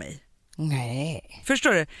lugna mig. Nej.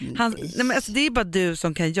 Förstår du? Nej, men alltså, det är bara du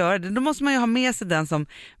som kan göra det. Då måste man ju ha med sig den som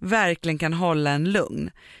verkligen kan hålla en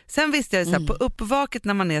lugn. Sen visste jag så här, på uppvaket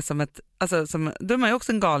när man är som ett, alltså, då är man ju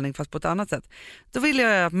också en galning fast på ett annat sätt. Då ville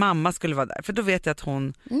jag att mamma skulle vara där, för då vet jag att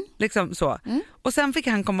hon liksom så. Och sen fick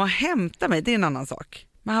han komma och hämta mig, det är en annan sak.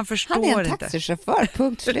 Men han förstår inte. Han är en taxichaufför,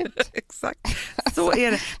 punkt slut. Exakt, så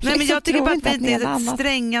är det. Nej, men jag tycker bara att vi inte är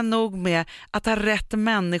stränga nog med att ha rätt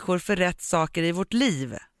människor för rätt saker i vårt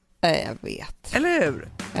liv. Jag vet. Eller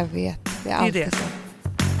hur? Jag vet, det är alltid det. Så.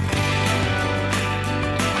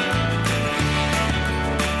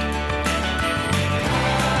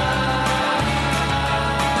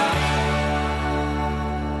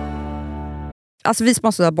 Alltså vi som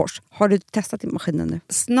har sådär borst, har du testat i maskinen nu?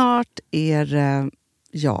 Snart är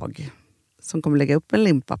jag som kommer lägga upp en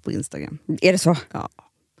limpa på Instagram. Är det så? Ja.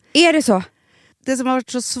 Är det så? Det som har varit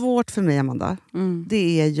så svårt för mig, Amanda,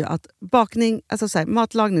 det är ju att bakning, alltså så här,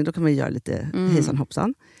 matlagning, då kan man göra lite hejsan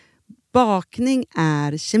hoppsan. bakning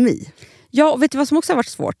är kemi. Ja, och vet du vad som också har varit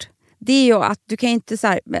svårt? Det är ju att du kan inte så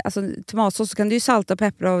här, alltså tomatsås så kan du ju salta och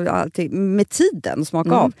peppra och allting med tiden och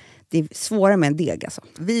smaka av. Det är svårare med en deg alltså.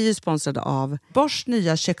 Vi är ju sponsrade av Bosch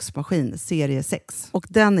nya köksmaskin serie 6. Och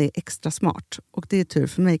den är extra smart. Och det är tur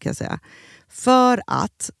för mig kan jag säga. För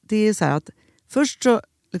att det är så här att först så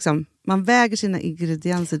liksom, man väger sina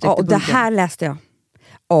ingredienser direkt och i bunken. det här läste jag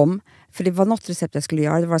om. För det var något recept jag skulle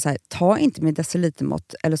göra. Det var så här, ta inte med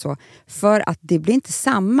decilitermått eller så. För att det blir inte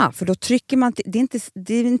samma. För då trycker man... Det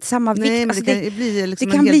är inte samma vikt. Nej, men alltså, det kan bli liksom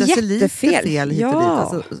det kan en hel bli deciliter jättefel. fel hit och dit.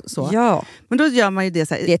 Alltså, så. Ja. Men då gör man ju det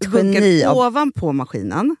så här. Det är ett geni av... ovanpå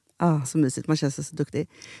maskinen. Så mysigt, man känns så duktig.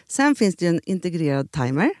 Sen finns det ju en integrerad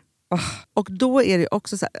timer. Och då är det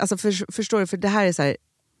också så här... Alltså förstår du? För det här är så här...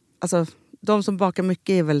 Alltså, de som bakar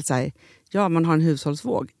mycket är väl så här... Ja, man har en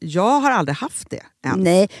hushållsvåg. Jag har aldrig haft det än.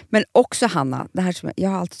 Nej, men också Hanna, det här som jag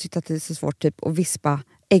har alltid tyckt att det är så svårt typ att vispa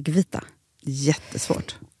äggvita.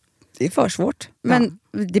 Jättesvårt. Det är för svårt. Men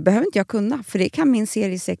det behöver inte jag kunna, för det kan min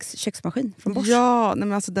serie 6 köksmaskin från Bosch. Ja, nej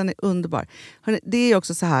men alltså den är underbar. Hörrni, det är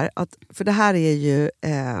också så här, att, för det här är ju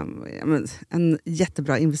en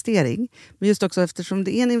jättebra investering. Men just också eftersom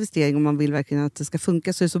det är en investering och man vill verkligen att det ska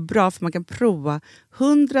funka så är det så bra för man kan prova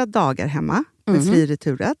 100 dagar hemma med fri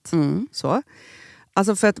returrätt. Så.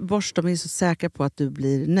 Alltså för att Bosch, de är så säkra på att du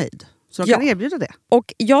blir nöjd. Så de kan erbjuda det.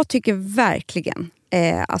 Och jag tycker verkligen,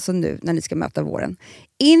 alltså nu när ni ska möta våren,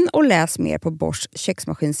 in och läs mer på Bosch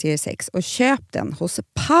köksmaskin serie 6 och köp den hos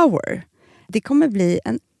Power. Det kommer bli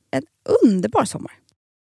en underbar sommar.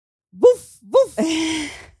 Woof, woof.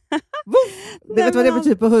 Woof. Vet vad det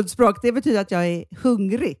betyder på hundspråk? Det betyder att jag är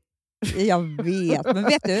hungrig. Jag vet, men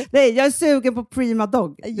vet du? Nej, jag är sugen på Prima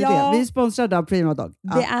Dog. Ja. Vi är sponsrade av Prima Dog.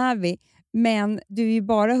 Det är vi. Men du är ju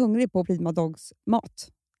bara hungrig på Prima Dogs mat.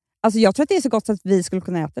 Alltså jag tror att det är så gott att vi skulle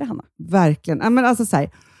kunna äta det, Hanna. Verkligen. Ja, men alltså så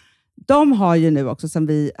här, de har ju nu också, sen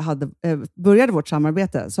vi började vårt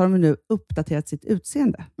samarbete, så har de nu uppdaterat sitt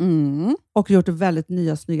utseende. Och gjort väldigt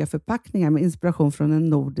nya snygga förpackningar med inspiration från den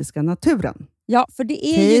nordiska naturen. Ja, för det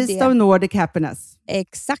är Taste ju det. of Nordic happiness.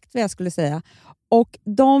 Exakt vad jag skulle säga. Och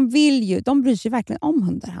de bryr sig verkligen om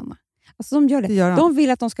hundar, Hanna. Alltså de gör det. Det gör de. De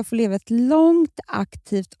vill att de ska få leva ett långt,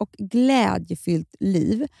 aktivt och glädjefyllt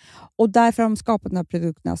liv. Och därför har de skapat de här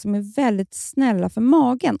produkterna som är väldigt snälla för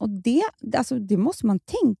magen. Och det måste man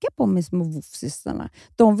tänka på med små woofsisarna.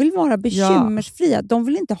 De vill vara bekymmersfria. Ja. De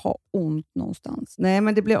vill inte ha ont någonstans. Nej,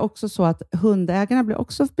 men det blir också så att hundägarna blir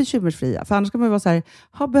också bekymmersfria. För annars kan man ju vara så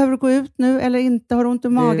här, behöver du gå ut nu eller inte? Har du ont i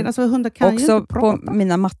magen? Alltså hundar kan också ju inte prata. Också på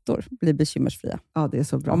mina mattor blir bekymmersfria. Ja, det är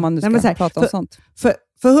så bra. Om man nu ska prata om sånt.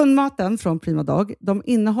 För hundmaten från Prima Dog, de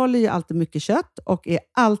innehåller ju alltid mycket kött och är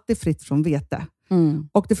alltid fritt från vete.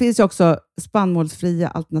 Och det finns ju också spannmålsfria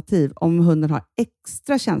alternativ om hunden har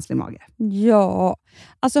extra känslig mage. Ja,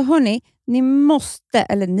 alltså hörni,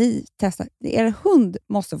 ni testar. Er hund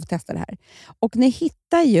måste få testa det här. Och ni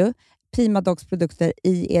hittar ju Prima Dogs produkter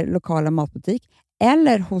i er lokala matbutik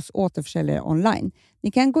eller hos återförsäljare online.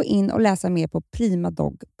 Ni kan gå in och läsa mer på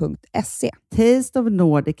primadog.se. Taste of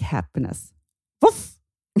Nordic happiness. Voff!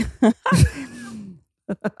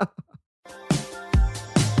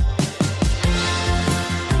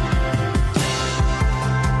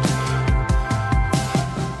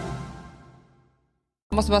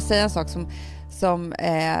 Jag måste bara säga en sak som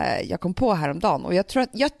jag kom på häromdagen. Och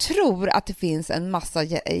jag tror att det finns en massa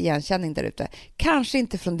igenkänning där ute. Kanske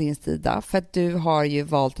inte från din sida, för att du har ju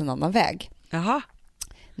valt en annan väg. Jaha.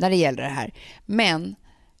 När det gäller det här. Men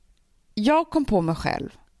jag kom på mig själv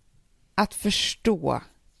att förstå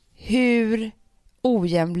hur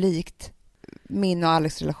ojämlikt min och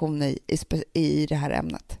Alex relation är i det här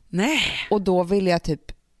ämnet. Nej. Och då ville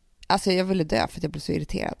jag ville dö för att jag blev så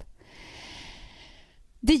irriterad.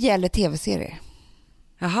 Det gäller tv-serier.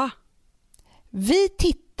 Jaha. Vi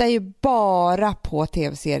tittar ju bara på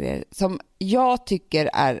tv-serier som jag tycker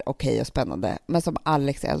är okej och spännande, men som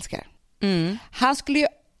Alex älskar. Han skulle ju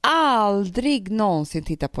aldrig någonsin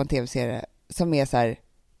titta på en tv-serie som är så här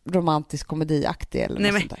romantisk komediaktig eller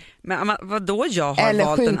något sånt där. Men vadå, jag har eller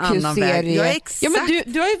valt en annan väg? Jag exakt. Ja,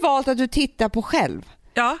 men du har ju valt att du tittar på själv.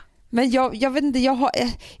 Ja. Men jag vet inte, jag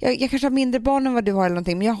kanske har mindre barn än vad du har eller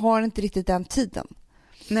någonting, men jag har inte riktigt den tiden.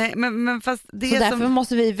 Nej, men fast det så är därför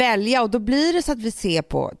måste vi välja, och då blir det så att vi ser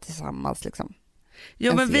på tillsammans liksom.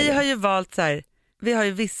 Jo, men vi har ju valt så här, vi har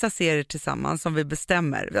ju vissa serier tillsammans som vi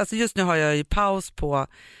bestämmer. Alltså just nu har jag ju paus på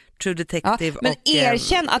True Detective. Men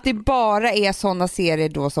erkänn att det bara är såna serier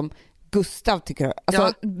då som Gustav tycker.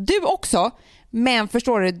 Alltså du också, men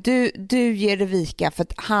förstår du ger det vika för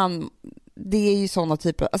att det är ju såna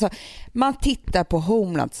typer. Alltså man tittar på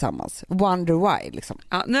Homeland tillsammans. Wonder Why liksom.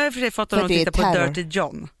 Ja, nu har jag för sig fått honom att titta på Dirty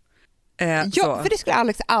John. För det skulle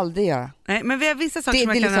Alex aldrig göra. Nej, men vi har vissa saker som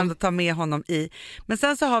man kan ändå ta med honom i. Men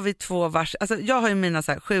sen så har vi 2 alltså jag har ju mina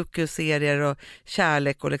så här sjukhusserier och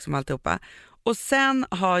kärlek och liksom alltihopa. Och sen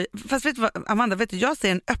fast vet du vad, Amanda, vet du, jag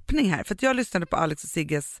ser en öppning här. För att jag lyssnade på Alex och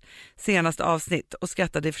Sigges senaste avsnitt och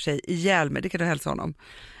skrattade i och för sig ihjäl mig. Det kan du hälsa honom.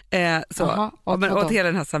 Och hela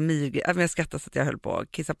den här Samir, jag skrattar så att jag höll på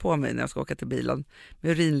att kissa på mig när jag ska åka till bilen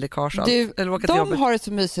med urinläckage och allt. Eller åka till jobbet. Har det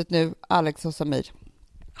så mysigt nu, Alex och Samir.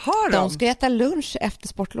 Har de? De ska äta lunch efter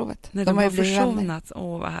sportlovet. Nej, de har försonats.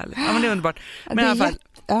 Vad härligt. Ja, men det är underbart. Men i alla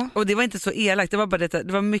fall, och det var inte så elakt, det var bara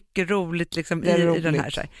det var mycket roligt liksom i den här.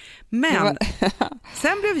 Så här. Men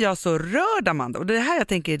sen blev jag så rörd, Amanda, och det här jag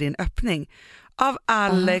tänker är din öppning av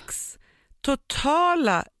Alex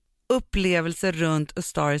totala upplevelser runt A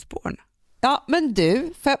Star is Born. Ja, men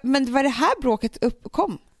men det var det här bråket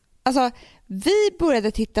uppkom. Alltså, vi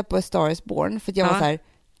började titta på A Star is Born för att jag var så här,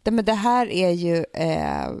 men det här är ju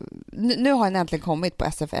nu har den äntligen kommit på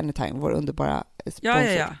SF Anytime, vår underbara sponsor.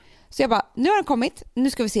 Ja. Så jag bara, nu har den kommit,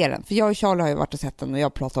 nu ska vi se den. För jag och Charlie har ju varit och sett den och jag har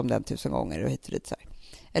pratat om den 1000 gånger och hit och dit så här.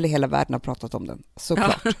 Eller hela världen har pratat om den,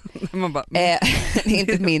 såklart. Man bara, det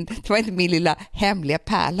var inte min lilla hemliga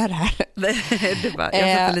pärla det här. Det var, jag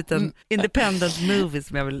har fått en liten independent movie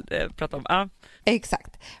som jag vill prata om.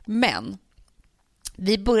 Exakt. Men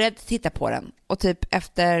vi började titta på den och typ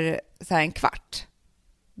efter så här en kvart,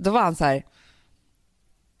 då var han så här,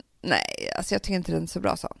 nej, alltså jag tycker inte den är så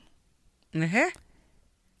bra, så. Nej.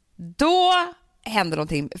 Då hände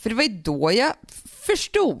någonting, för det var ju då jag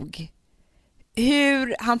förstod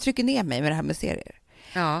hur han trycker ner mig med det här med serier.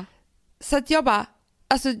 Ja. Så att jag bara,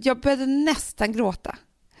 alltså jag började nästan gråta.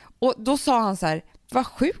 Och då sa han så här, vad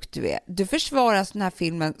sjukt du är. Du försvarar den här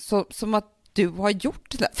filmen som att du har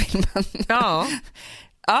gjort den här filmen. Ja.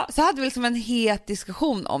 Ja, så hade vi liksom en het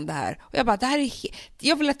diskussion om det här. Och jag bara, det här är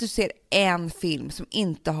jag vill att du ser en film som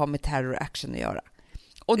inte har med terror action att göra.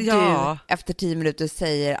 Och du efter 10 minuter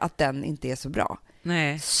säger att den inte är så bra.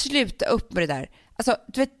 Nej. Sluta upp med det där. Alltså,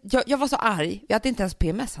 du vet, jag var så arg. Jag hade inte ens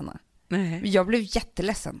PMS, Hanna. Nej. Jag blev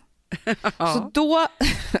jätteledsen. Så då...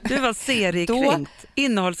 Du var seriekränkt,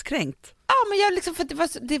 innehållskränkt. Ja, men jag liksom,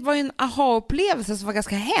 för det var ju en aha-upplevelse som var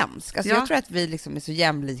ganska hemsk. Alltså, jag tror att vi liksom är så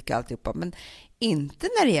jämlika alltihopa, men inte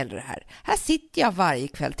när det gäller det här. Här sitter jag varje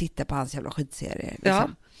kväll och tittar på hans jävla skitserier.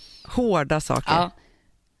 Liksom. Ja. Hårda saker.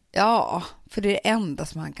 Ja, för det är det enda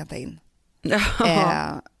som han kan ta in.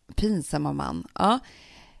 Pinsamma man. Ja.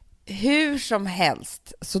 Hur som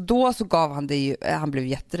helst, så då så gav han det ju, han blev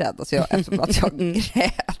jätterädd, alltså eftersom att jag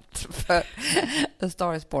grät för A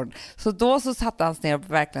Star is Born. Så då så satte han sig ner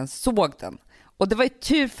och verkligen såg den. Och det var ju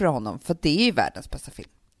tur för honom, för det är ju världens bästa film.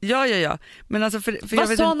 Ja. Men alltså för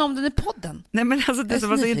vad sa han om den i podden? Nej, men alltså det som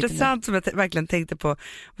var så intressant som jag verkligen tänkte på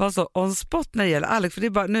var så on spot när det gäller Alex, för det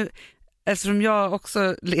är bara nu, eftersom jag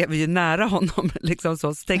också lever ju nära honom liksom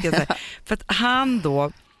så tänker jag så här, för att han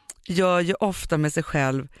då gör ju ofta med sig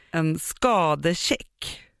själv en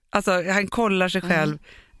skadecheck. Alltså han kollar sig själv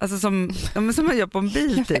alltså som man gör på en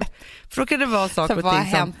bil typ. För då kan det vara saker och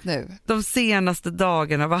ting som nu? De senaste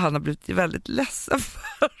dagarna vad han har blivit väldigt ledsen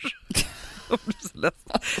för.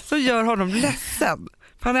 Så gör honom ledsen.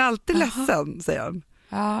 För han är alltid ledsen, säger han.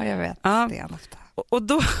 Ja, jag vet. Det är han ofta. Och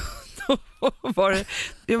då var det,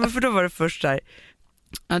 för då var det först där.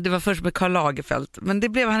 Ja, det var först med Karl Lagerfeld, men det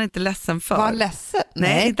blev han inte ledsen för. Var han ledsen?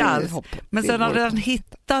 Nej, inte alls. Men sen hade han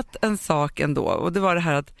hittat en sak ändå, och det var det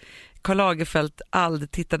här att Karl Lagerfeld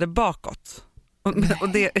aldrig tittade bakåt. Och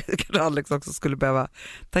det kanske Alex också skulle behöva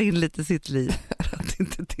ta in lite i sitt liv, att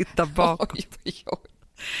inte titta bakåt.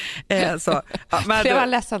 Så, men blev han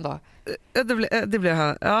ledsen då? Det blev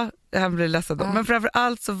han, han blev ledsen då. Men framför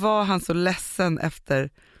allt så var han så ledsen efter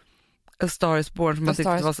A Star is Born som man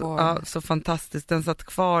tyckte var så fantastiskt. Den satt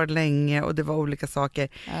kvar länge och det var olika saker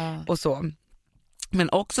och så. Men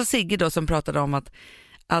också Sigge då som pratade om att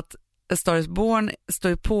A Star is Born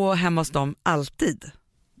står på hemma hos dem alltid.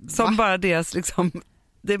 Som bara deras liksom,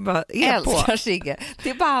 det bara är älskar på. Sigge. Det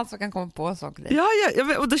är bara han som kan komma på en sån grej. Ja,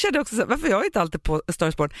 och då kände jag också så här, varför jag är inte alltid på A Star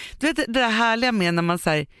is Born. Du vet det där härliga med när man så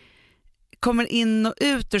här, kommer in och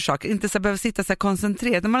ut ur saker, inte så behöver sitta så här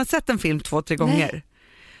koncentrerat. När man har sett en film 2-3 gånger.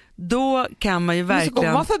 Då kan man ju verkligen... Så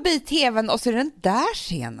går man förbi tvn och så är den där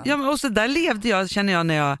scenen. Ja, men och så där levde jag,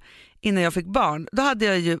 känner jag, innan jag fick barn. Då hade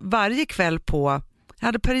jag ju varje kväll jag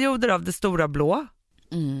hade perioder av Det stora blå.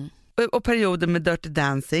 Och perioder med Dirty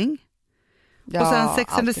Dancing. Ja, och sen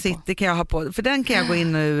Sex and the City kan jag ha på. För den kan jag gå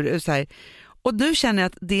in och ur så här. Och nu känner jag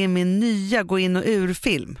att det är min nya gå in och ur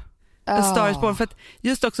film. A Star is Born. För att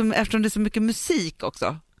just också eftersom det är så mycket musik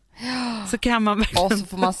också. så kan man verkligen... Och så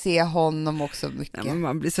får man se honom också mycket. Ja, men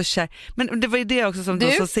man blir så kär. Men det var ju det också som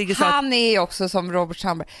du, så Sigge sa. Han är också som Robert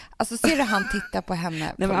Sandberg. Alltså ser du han tittar på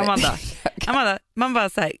henne? Nej, men Amanda, man bara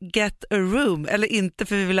så här, get a room. Eller inte,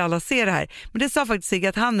 för vi vill alla se det här. Men det sa faktiskt Sigge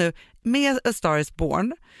att han nu, med A Star is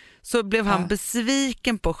Born, så blev han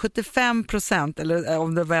besviken på 75%, eller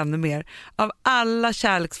om det var ännu mer, av alla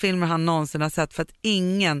kärleksfilmer han någonsin har sett, för att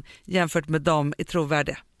ingen jämfört med dem är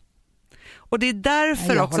trovärdig. Och det är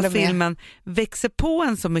därför också filmen växer på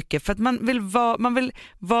en så mycket, för att man vill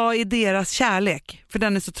vara i deras kärlek, för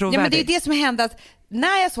den är så trovärdig. Ja, men det är det som hände, att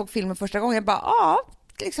när jag såg filmen första gången, jag bara,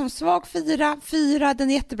 liksom svag 4, den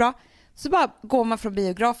är jättebra. Så bara går man från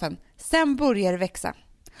biografen, sen börjar det växa.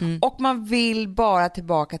 Och man vill bara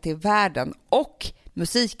tillbaka till världen och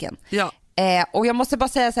musiken. Ja. Och jag måste bara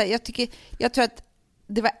säga så här, jag tror att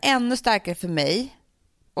det var ännu starkare för mig,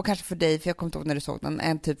 och kanske för dig, för jag kommer inte ihåg när du såg den,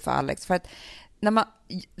 en typ för Alex. För att när man,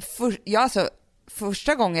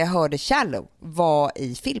 första gången jag hörde Shallow var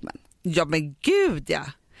i filmen. Ja men gud ja.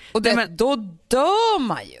 Och då dör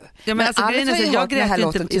man ju. Ja, men alltså, Alex har ju hört den här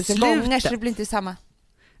låten inte i 1000 gånger, så det blir inte samma.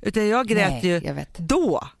 Utan jag grät ju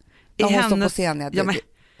då. I hennes... på scen,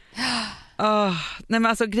 nej men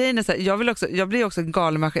alltså grejen är så här, jag blir också en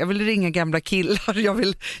galen människa. Jag vill ringa gamla killar. Jag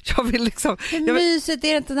vill liksom... Hur mysigt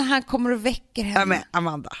är det inte när han kommer och väcker henne? Ja men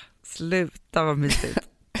Amanda, sluta vad mysigt.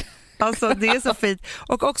 Alltså det är så fint.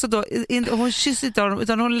 Och också då, hon kysser inte honom,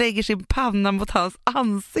 utan hon lägger sin panna mot hans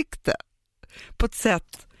ansikte. På ett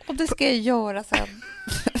sätt. Och det ska jag göra sen.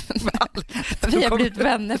 Vi har blivit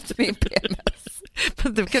vänner efter min PMS.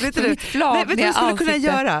 Men du kan inte... Nej, vet du vad du skulle kunna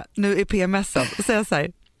göra nu i PMSen? Och säga så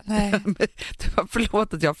här... Nej.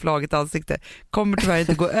 Förlåt att jag har flagit ansikte, kommer tyvärr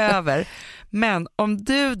inte gå över, men om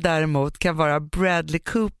du däremot kan vara Bradley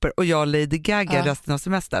Cooper och jag Lady Gaga resten av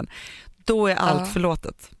semestern, då är allt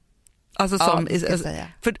förlåtet. Alltså som,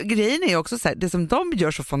 för grejen är ju också så här, det som de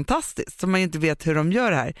gör så fantastiskt, som man ju inte vet hur de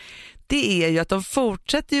gör det här, det är ju att de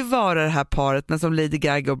fortsätter ju vara det här paret, men som Lady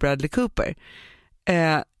Gaga och Bradley Cooper,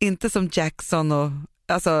 inte som Jackson och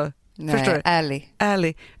alltså... Nej, förstår du?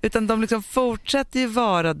 Ally. Utan de liksom fortsätter ju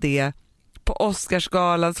vara det på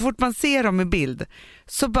Oscarsgalan. Så fort man ser dem i bild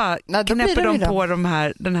så bara knäpper de på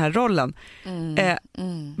den här rollen.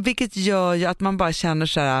 Vilket gör ju att man bara känner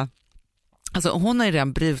så här, alltså hon har ju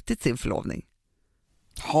redan brutit sin förlovning.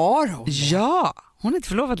 Har hon? Ja, hon är inte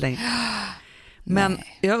förlovad längre. Men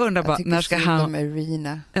jag undrar bara, när ska han...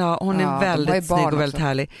 Ja, hon är väldigt snygg och väldigt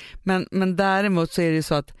härlig. Men däremot så är det ju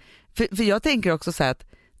så att, för jag tänker också så här att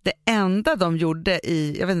det enda de gjorde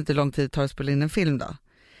i, jag vet inte hur lång tid det tar att spela in en film då,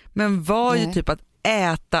 men var ju typ att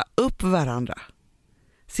äta upp varandra.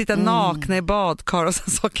 Sitta nakna i badkar och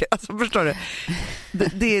sådana saker. Alltså förstår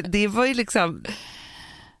du? Det var ju liksom,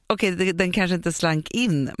 okej, den kanske inte slank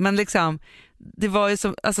in, men liksom det var ju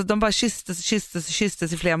som, alltså de bara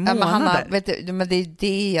kysstes i flera månader. Men Hanna, vet du, men det är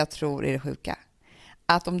det jag tror är det sjuka.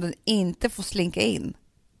 Att om den inte får slinka in,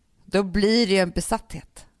 då blir det ju en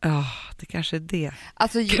besatthet. Ja, det kanske är det.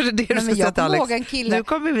 Alltså, kanske det men jag kommer ihåg en kille nu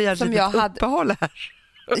kommer vi som jag hade uppehåll här.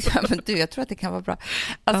 Ja, men du, jag tror att det kan vara bra.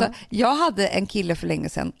 Alltså, jag hade en kille för länge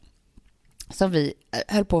sedan som vi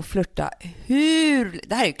höll på att flirta.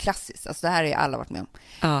 Det här är ju klassiskt, alltså det här har ju alla varit med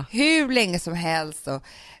om. Hur länge som helst, och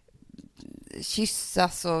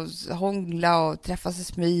kyssas och hångla och träffas i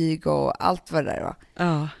smyg och allt vad det där var.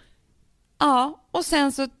 Ja, och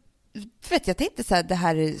sen så vet jag tänkte så här, det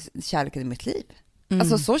här är kärleken i mitt liv.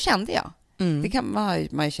 Alltså så kände jag. Det kan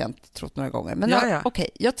man ju känt, trott några gånger. Men okej,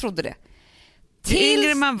 jag trodde det. Ju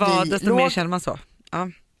yngre man var, desto mer känner man så.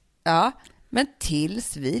 Ja, men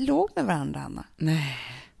tills vi låg med varandra, Anna. Nej.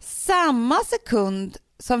 Samma sekund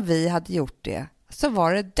som vi hade gjort det, så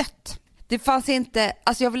var det dött. Det fanns inte,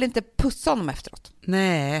 alltså jag ville inte pussa honom efteråt.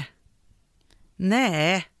 Nej,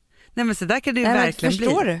 men så där kan det ju verkligen bli.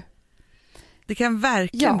 Förstår du? Det kan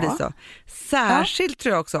verkligen bli så. Särskilt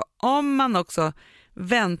tror jag också, om man också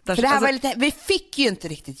väntar. För det här var lite, vi fick ju inte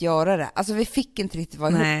riktigt göra det. Alltså vi fick inte riktigt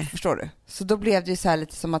vara ihop, förstår du? Så då blev det ju så här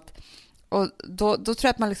lite som att, och då tror jag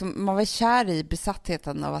att man var kär i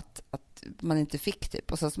besattheten av att man inte fick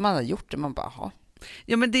typ. Och sen så man hade gjort det, man bara, jaha.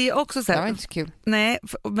 Ja, men det är också så här, det var inte så kul. Nej,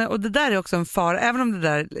 och det där är också en fara, även om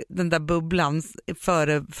den där bubblan,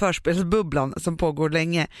 förspelsbubblan som pågår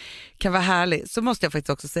länge kan vara härlig, så måste jag faktiskt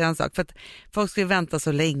också säga en sak, för att folk ska ju vänta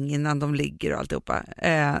så länge innan de ligger och alltihopa.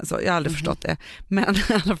 Så jag har aldrig förstått det. Men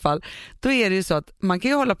i alla fall, då är det ju så att man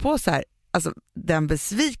kan ju hålla på så här, alltså den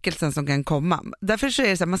besvikelsen som kan komma. Därför så är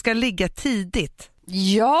det så här, man ska ligga tidigt.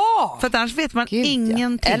 Ja! För att annars vet man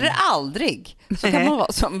ingenting. Eller aldrig. Så kan man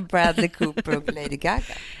vara som Bradley Cooper och Lady Gaga.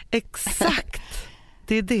 Exakt.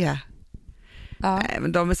 Det är det. Nej,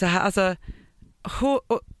 men de är så här, alltså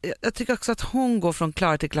jag tycker också att hon går från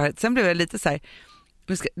klarhet till klarhet. Sen blev jag lite så här,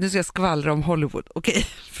 nu ska jag skvallra om Hollywood, okej?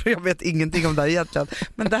 För jag vet ingenting om det här egentligen.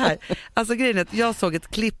 Men det här, alltså grejen är att jag såg ett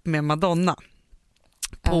klipp med Madonna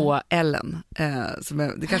på Ellen,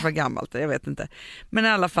 det kanske var gammalt, jag vet inte. Men i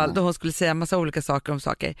alla fall, då hon skulle säga en massa olika saker om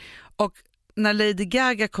saker. Och när Lady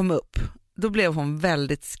Gaga kom upp, då blev hon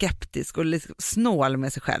väldigt skeptisk och liksom snål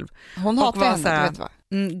med sig själv. Hon hatar henne, vet du vad?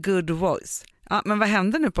 Good voice. Ja, men vad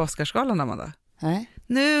hände nu på Oscarsgalan, Amanda? Nej.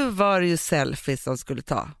 Nu var det ju selfies som skulle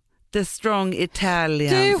ta. The strong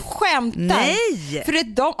Italians. Du skämtar? Nej!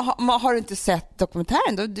 För har du inte sett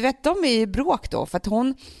dokumentären? Du vet, de är ju bråk då. För att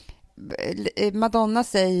Madonna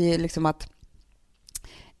säger liksom att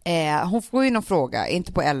hon får ju någon fråga,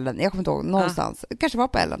 inte på Ellen, jag kommer inte ihåg, någonstans, kanske var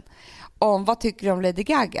på Ellen, om vad tycker du om Lady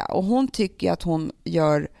Gaga? Och hon tycker att hon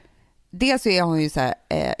gör, dels så är hon ju så här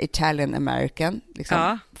Italian American,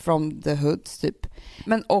 liksom, from the hoods typ.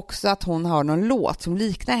 Men också att hon har någon låt som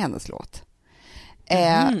liknar hennes låt.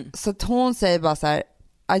 Så att hon säger bara så här,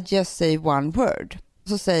 I just say one word.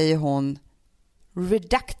 Så säger hon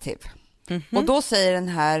reductive. Och då säger den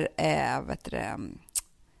här,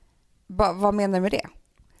 vad menar du med det?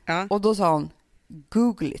 Ja. Och då sa hon,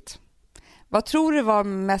 Google it. Vad tror du var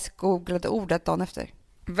mest googlade ordet dagen efter?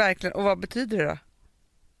 Verkligen, och vad betyder det då?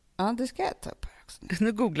 Ja, det ska jag ta upp här också.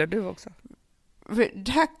 Nu googlar du också.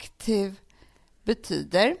 Reductive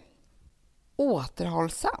betyder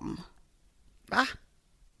återhållsam. Va?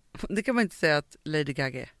 Det kan man inte säga att Lady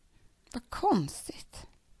Gaga är. Vad konstigt.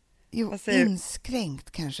 Jo,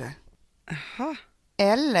 inskränkt kanske. Aha.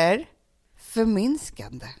 Eller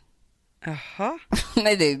förminskande. Jaha.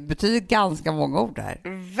 Nej, det betyder ganska många ord här.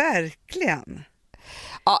 Verkligen.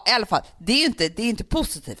 Ja, i alla fall. Det är inte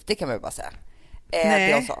positivt, det kan man ju bara säga. Nej. Det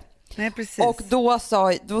jag sa. Nej, precis. Och då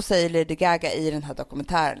säger Lady Gaga i den här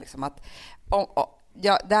dokumentären liksom att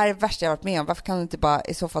det här är det värsta jag varit med om. Varför kan du inte bara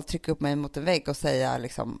i så fall trycka upp mig mot en vägg och säga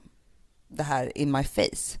liksom det här in my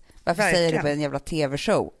face? Varför säger du på en jävla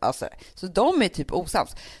tv-show? Alltså, så de är typ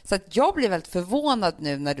osams. Så att jag blir väldigt förvånad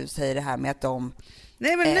nu när du säger det här med att de...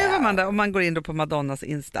 Nej, men nu Amanda, om man går in då på Madonnas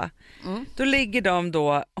Insta, då ligger de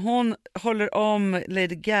då, hon håller om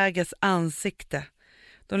Lady Gagas ansikte.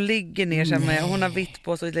 De ligger ner så med, hon har vitt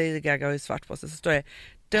på sig och Lady Gaga har ju svart på sig. Så står det,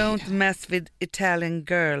 don't mess with Italian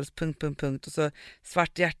girls, ... Och så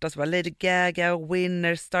svart hjärta, så bara Lady Gaga,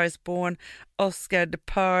 winner, Star is born, Oscar, the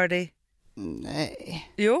party.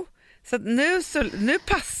 Nej. Jo, så nu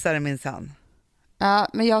passar det minsann. Ja,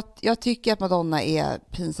 men jag tycker att Madonna är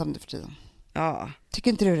pinsam för tiden. Ja.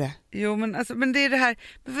 Tycker inte du det? Jo, men det är det här.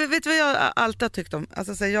 Vet du vad jag alltid har tyckt om?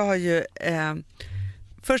 Alltså, så jag har ju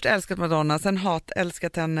först älskat Madonna, sen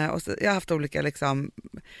älskat henne. Och så, jag har haft olika liksom,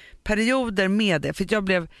 perioder med det. För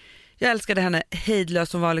jag älskade henne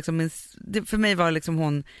hejdlöst. Hon var liksom för mig var liksom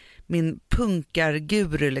hon min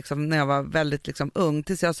punkarguru liksom, när jag var väldigt liksom, ung,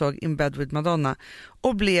 tills jag såg In Bed with Madonna.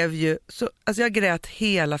 Och blev ju så, alltså jag grät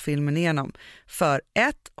hela filmen igenom. För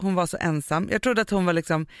hon var så ensam. Jag trodde att hon var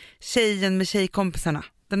liksom tjejen med tjejkompisarna.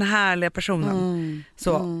 Den härliga personen.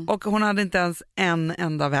 Och hon hade inte ens en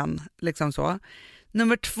enda vän. Liksom så.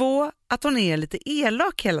 Nummer 2, att hon är lite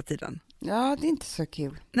elak hela tiden. Ja, det är inte så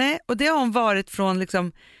kul. Nej, och det har hon varit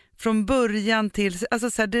från början till,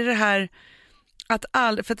 alltså så här, det är det här att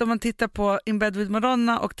för att om man tittar på In Bed with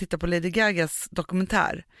Madonna och tittar på Lady Gagas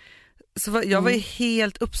dokumentär, så jag var ju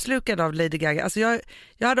helt uppslukad av Lady Gaga. Alltså jag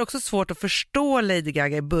hade också svårt att förstå Lady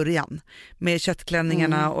Gaga i början med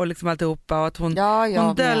köttklänningarna och liksom alltihopa, och att hon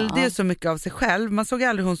döljde ju så mycket av sig själv. Man såg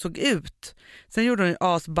aldrig hur hon såg ut. Sen gjorde hon ju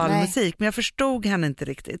asball musik, men jag förstod henne inte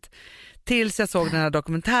riktigt. Tills jag såg den här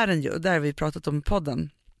dokumentären ju, där vi pratat om i podden.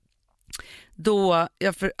 Då,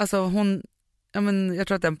 jag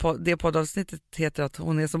tror att det poddavsnittet heter att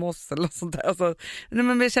hon är som oss eller sånt där. Alltså,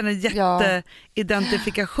 men jag känner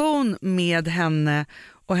jätteidentifikation med henne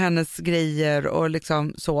och hennes grejer och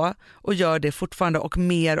liksom så, och gör det fortfarande och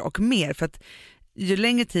mer, för att ju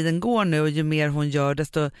längre tiden går nu och ju mer hon gör,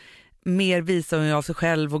 desto mer visar hon av sig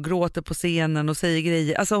själv och gråter på scenen och säger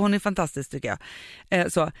grejer. Alltså hon är fantastisk tycker jag.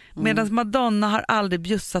 Medan Madonna har aldrig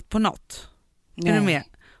bjussat på något. Är du med?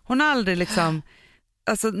 Hon har aldrig liksom,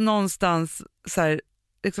 alltså någonstans så här,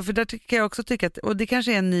 liksom, för där tycker jag också att, och det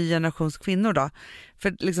kanske är en ny generations kvinnor då,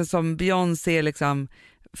 för liksom som Beyoncé liksom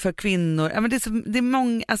för kvinnor, ja men det är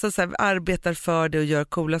många, alltså så här, arbetar för det och gör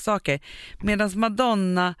coola saker, medan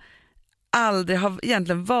Madonna aldrig har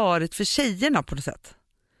egentligen varit för tjejerna på något sätt.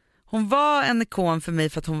 Hon var en ikon för mig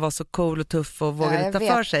för att hon var så cool och tuff och vågade ta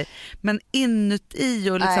för sig, men inuti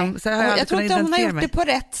och liksom, så har jag tror inte hon har gjort mig. det på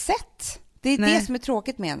rätt sätt. Det är det som är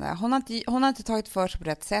tråkigt med henne. Hon har inte tagit för sig på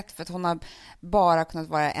rätt sätt för att hon har bara kunnat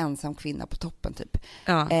vara ensam kvinna på toppen typ.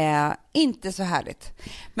 Ja. Inte så härligt.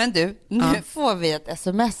 Men du, nu får vi ett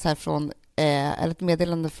sms här från eller ett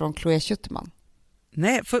meddelande från Chloé Schulman.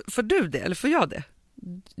 Nej, får du det eller får jag det?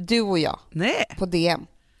 Du och jag. Nej. På DM.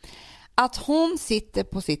 Att hon sitter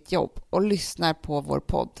på sitt jobb och lyssnar på vår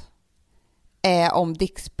podd om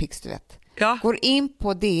dickpics, du vet. Ja. Går in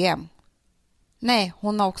på DM. Nej,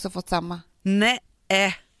 hon har också fått samma. Nej,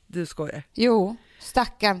 du skojar. Jo,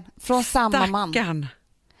 stackarn. Från samma man.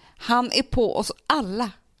 Han är på oss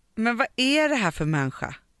alla. Men vad är det här för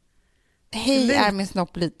människa? Hej, är min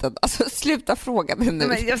snopp liten? Alltså, sluta fråga mig nu.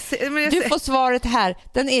 Du får svaret här.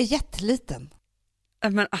 Den är jätteliten.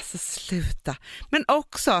 Men alltså, sluta. Men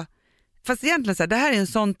också, fast egentligen så här, det här är en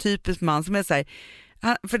sån typisk man som är så här,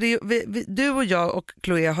 för du och jag och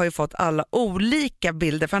Chloé har ju fått alla olika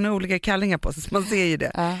bilder, för han har olika kallingar på sig, så man ser ju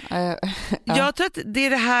det. Jag tror att det är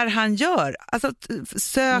det här han gör. Alltså,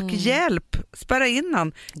 sök hjälp, spärra in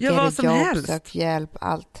han, gör vad som helst. Sök hjälp,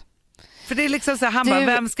 allt. För det är liksom så här, han bara,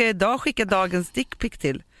 vem ska jag idag skicka dagens dickpic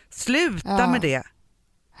till? Sluta med det.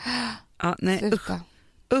 Ja, nej, sluta.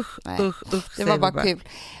 Usch. Det var bara kul.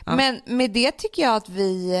 Ja. Men med det tycker jag att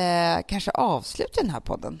vi kanske avslutar den här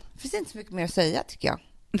podden. Det finns inte så mycket mer att säga, tycker jag.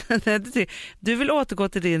 Du vill återgå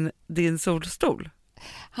till din solstol?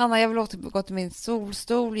 Hanna, jag vill återgå till min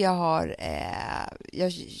solstol.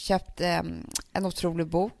 Jag köpt en otrolig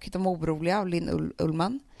bok, De oroliga, av Linn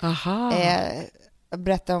Ullman. Aha.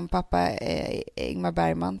 Berättar om pappa Ingmar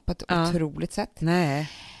Bergman på ett otroligt sätt.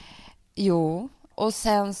 Nej. Jo, och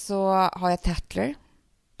sen så har jag Tatler.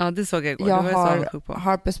 Ja, det såg jag igår. Jag har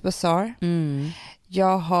Harper's Bazaar.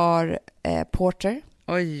 Jag har Porter.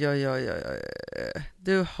 Oj.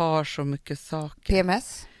 Du har så mycket saker.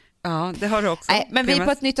 PMS. Ja, det har du också. Nej, men PMS. Vi är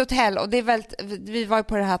på ett nytt hotell och det är väldigt, vi var ju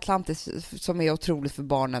på det här Atlantis som är otroligt för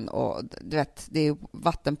barnen och du vet, det är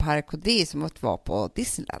vattenpark och det är som att vara på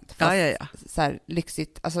Disneyland. Fast ja. Så här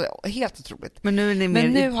lyxigt, alltså helt otroligt. Men nu är ni mer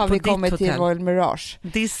nu har vi kommit till Royal Mirage.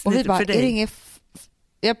 Disney, och vi bara, för dig. är det ingen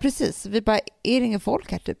ja, precis. Vi bara, är det ingen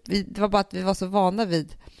folk här typ? Det var bara att vi var så vana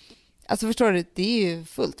vid... Alltså förstår du, det är ju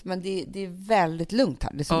fullt, men det är väldigt lugnt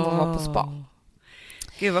här. Det är som att vara på spa.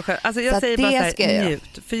 Gud vad skönt. Alltså jag så säger bara så här,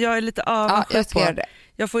 njut. För jag är lite avundsjuk på...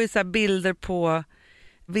 Jag får ju så här bilder på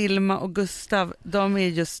Vilma och Gustav. De är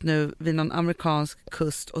just nu vid någon amerikansk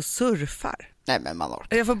kust och surfar. Nej, men man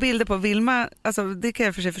orkar. Jag får bilder på Vilma, alltså det kan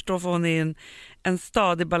jag för sig förstå, för hon är en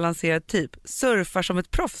stadig balanserad typ. Surfar som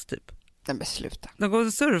ett proffs typ. Nej, men sluta. De går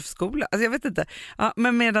till surfskola. Alltså jag vet inte. Ja,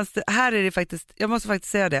 men medan här är det faktiskt, jag måste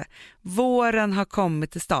faktiskt säga det. Våren har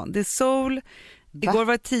kommit till stan. Det är sol. Igår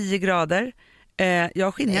var det 10 grader. Jag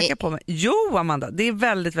har skinnjacka på mig. Jo, Amanda, det är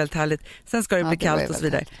väldigt, väldigt härligt. Sen ska det bli kallt och så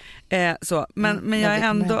vidare. Men jag är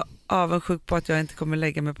ändå avundsjuk på att jag inte kommer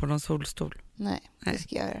lägga mig på någon solstol. Nej. Det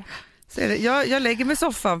ska jag göra. Så jag lägger mig i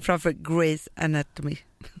soffan framför Grey's Anatomy.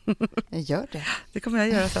 Jag gör det. Det kommer jag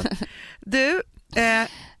göra sen. Du,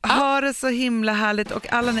 ha det så himla härligt,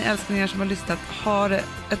 och alla ni älsklingar som har lyssnat, ha det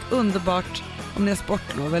ett underbart, om ni har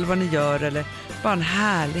sportlov eller vad ni gör, eller bara en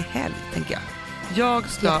härlig helg, tänker jag. Jag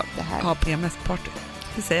ska ha PMS-party.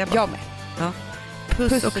 Det säger jag bara. Jag med. Ja.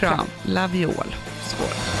 Puss och kram. Love you all. Skål.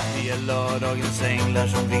 Vi är lördagens änglar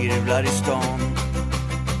som virvlar i stan.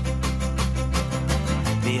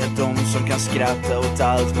 Vi är de som kan skratta åt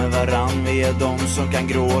allt med varann. Vi är de som kan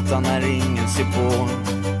gråta när ingen ser på.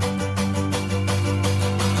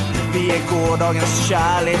 Vi är gårdagens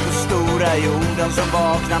kärlek och stora jorden som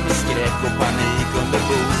vaknar med skräck och panik under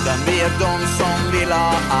borden. Vi är de som vill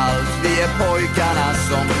ha allt. Vi är pojkarna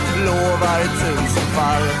som lovar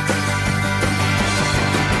 1000-fall.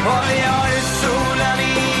 Och vi har ju solen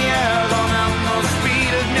i ögonen och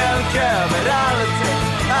sprider mjölk överallt.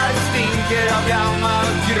 Här stinker av gammal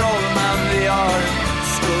groll, men vi har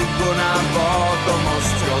skuggorna bakom oss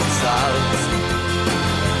trots allt.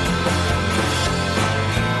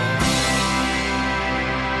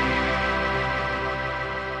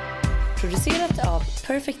 Producerat av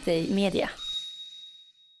Perfect Day Media.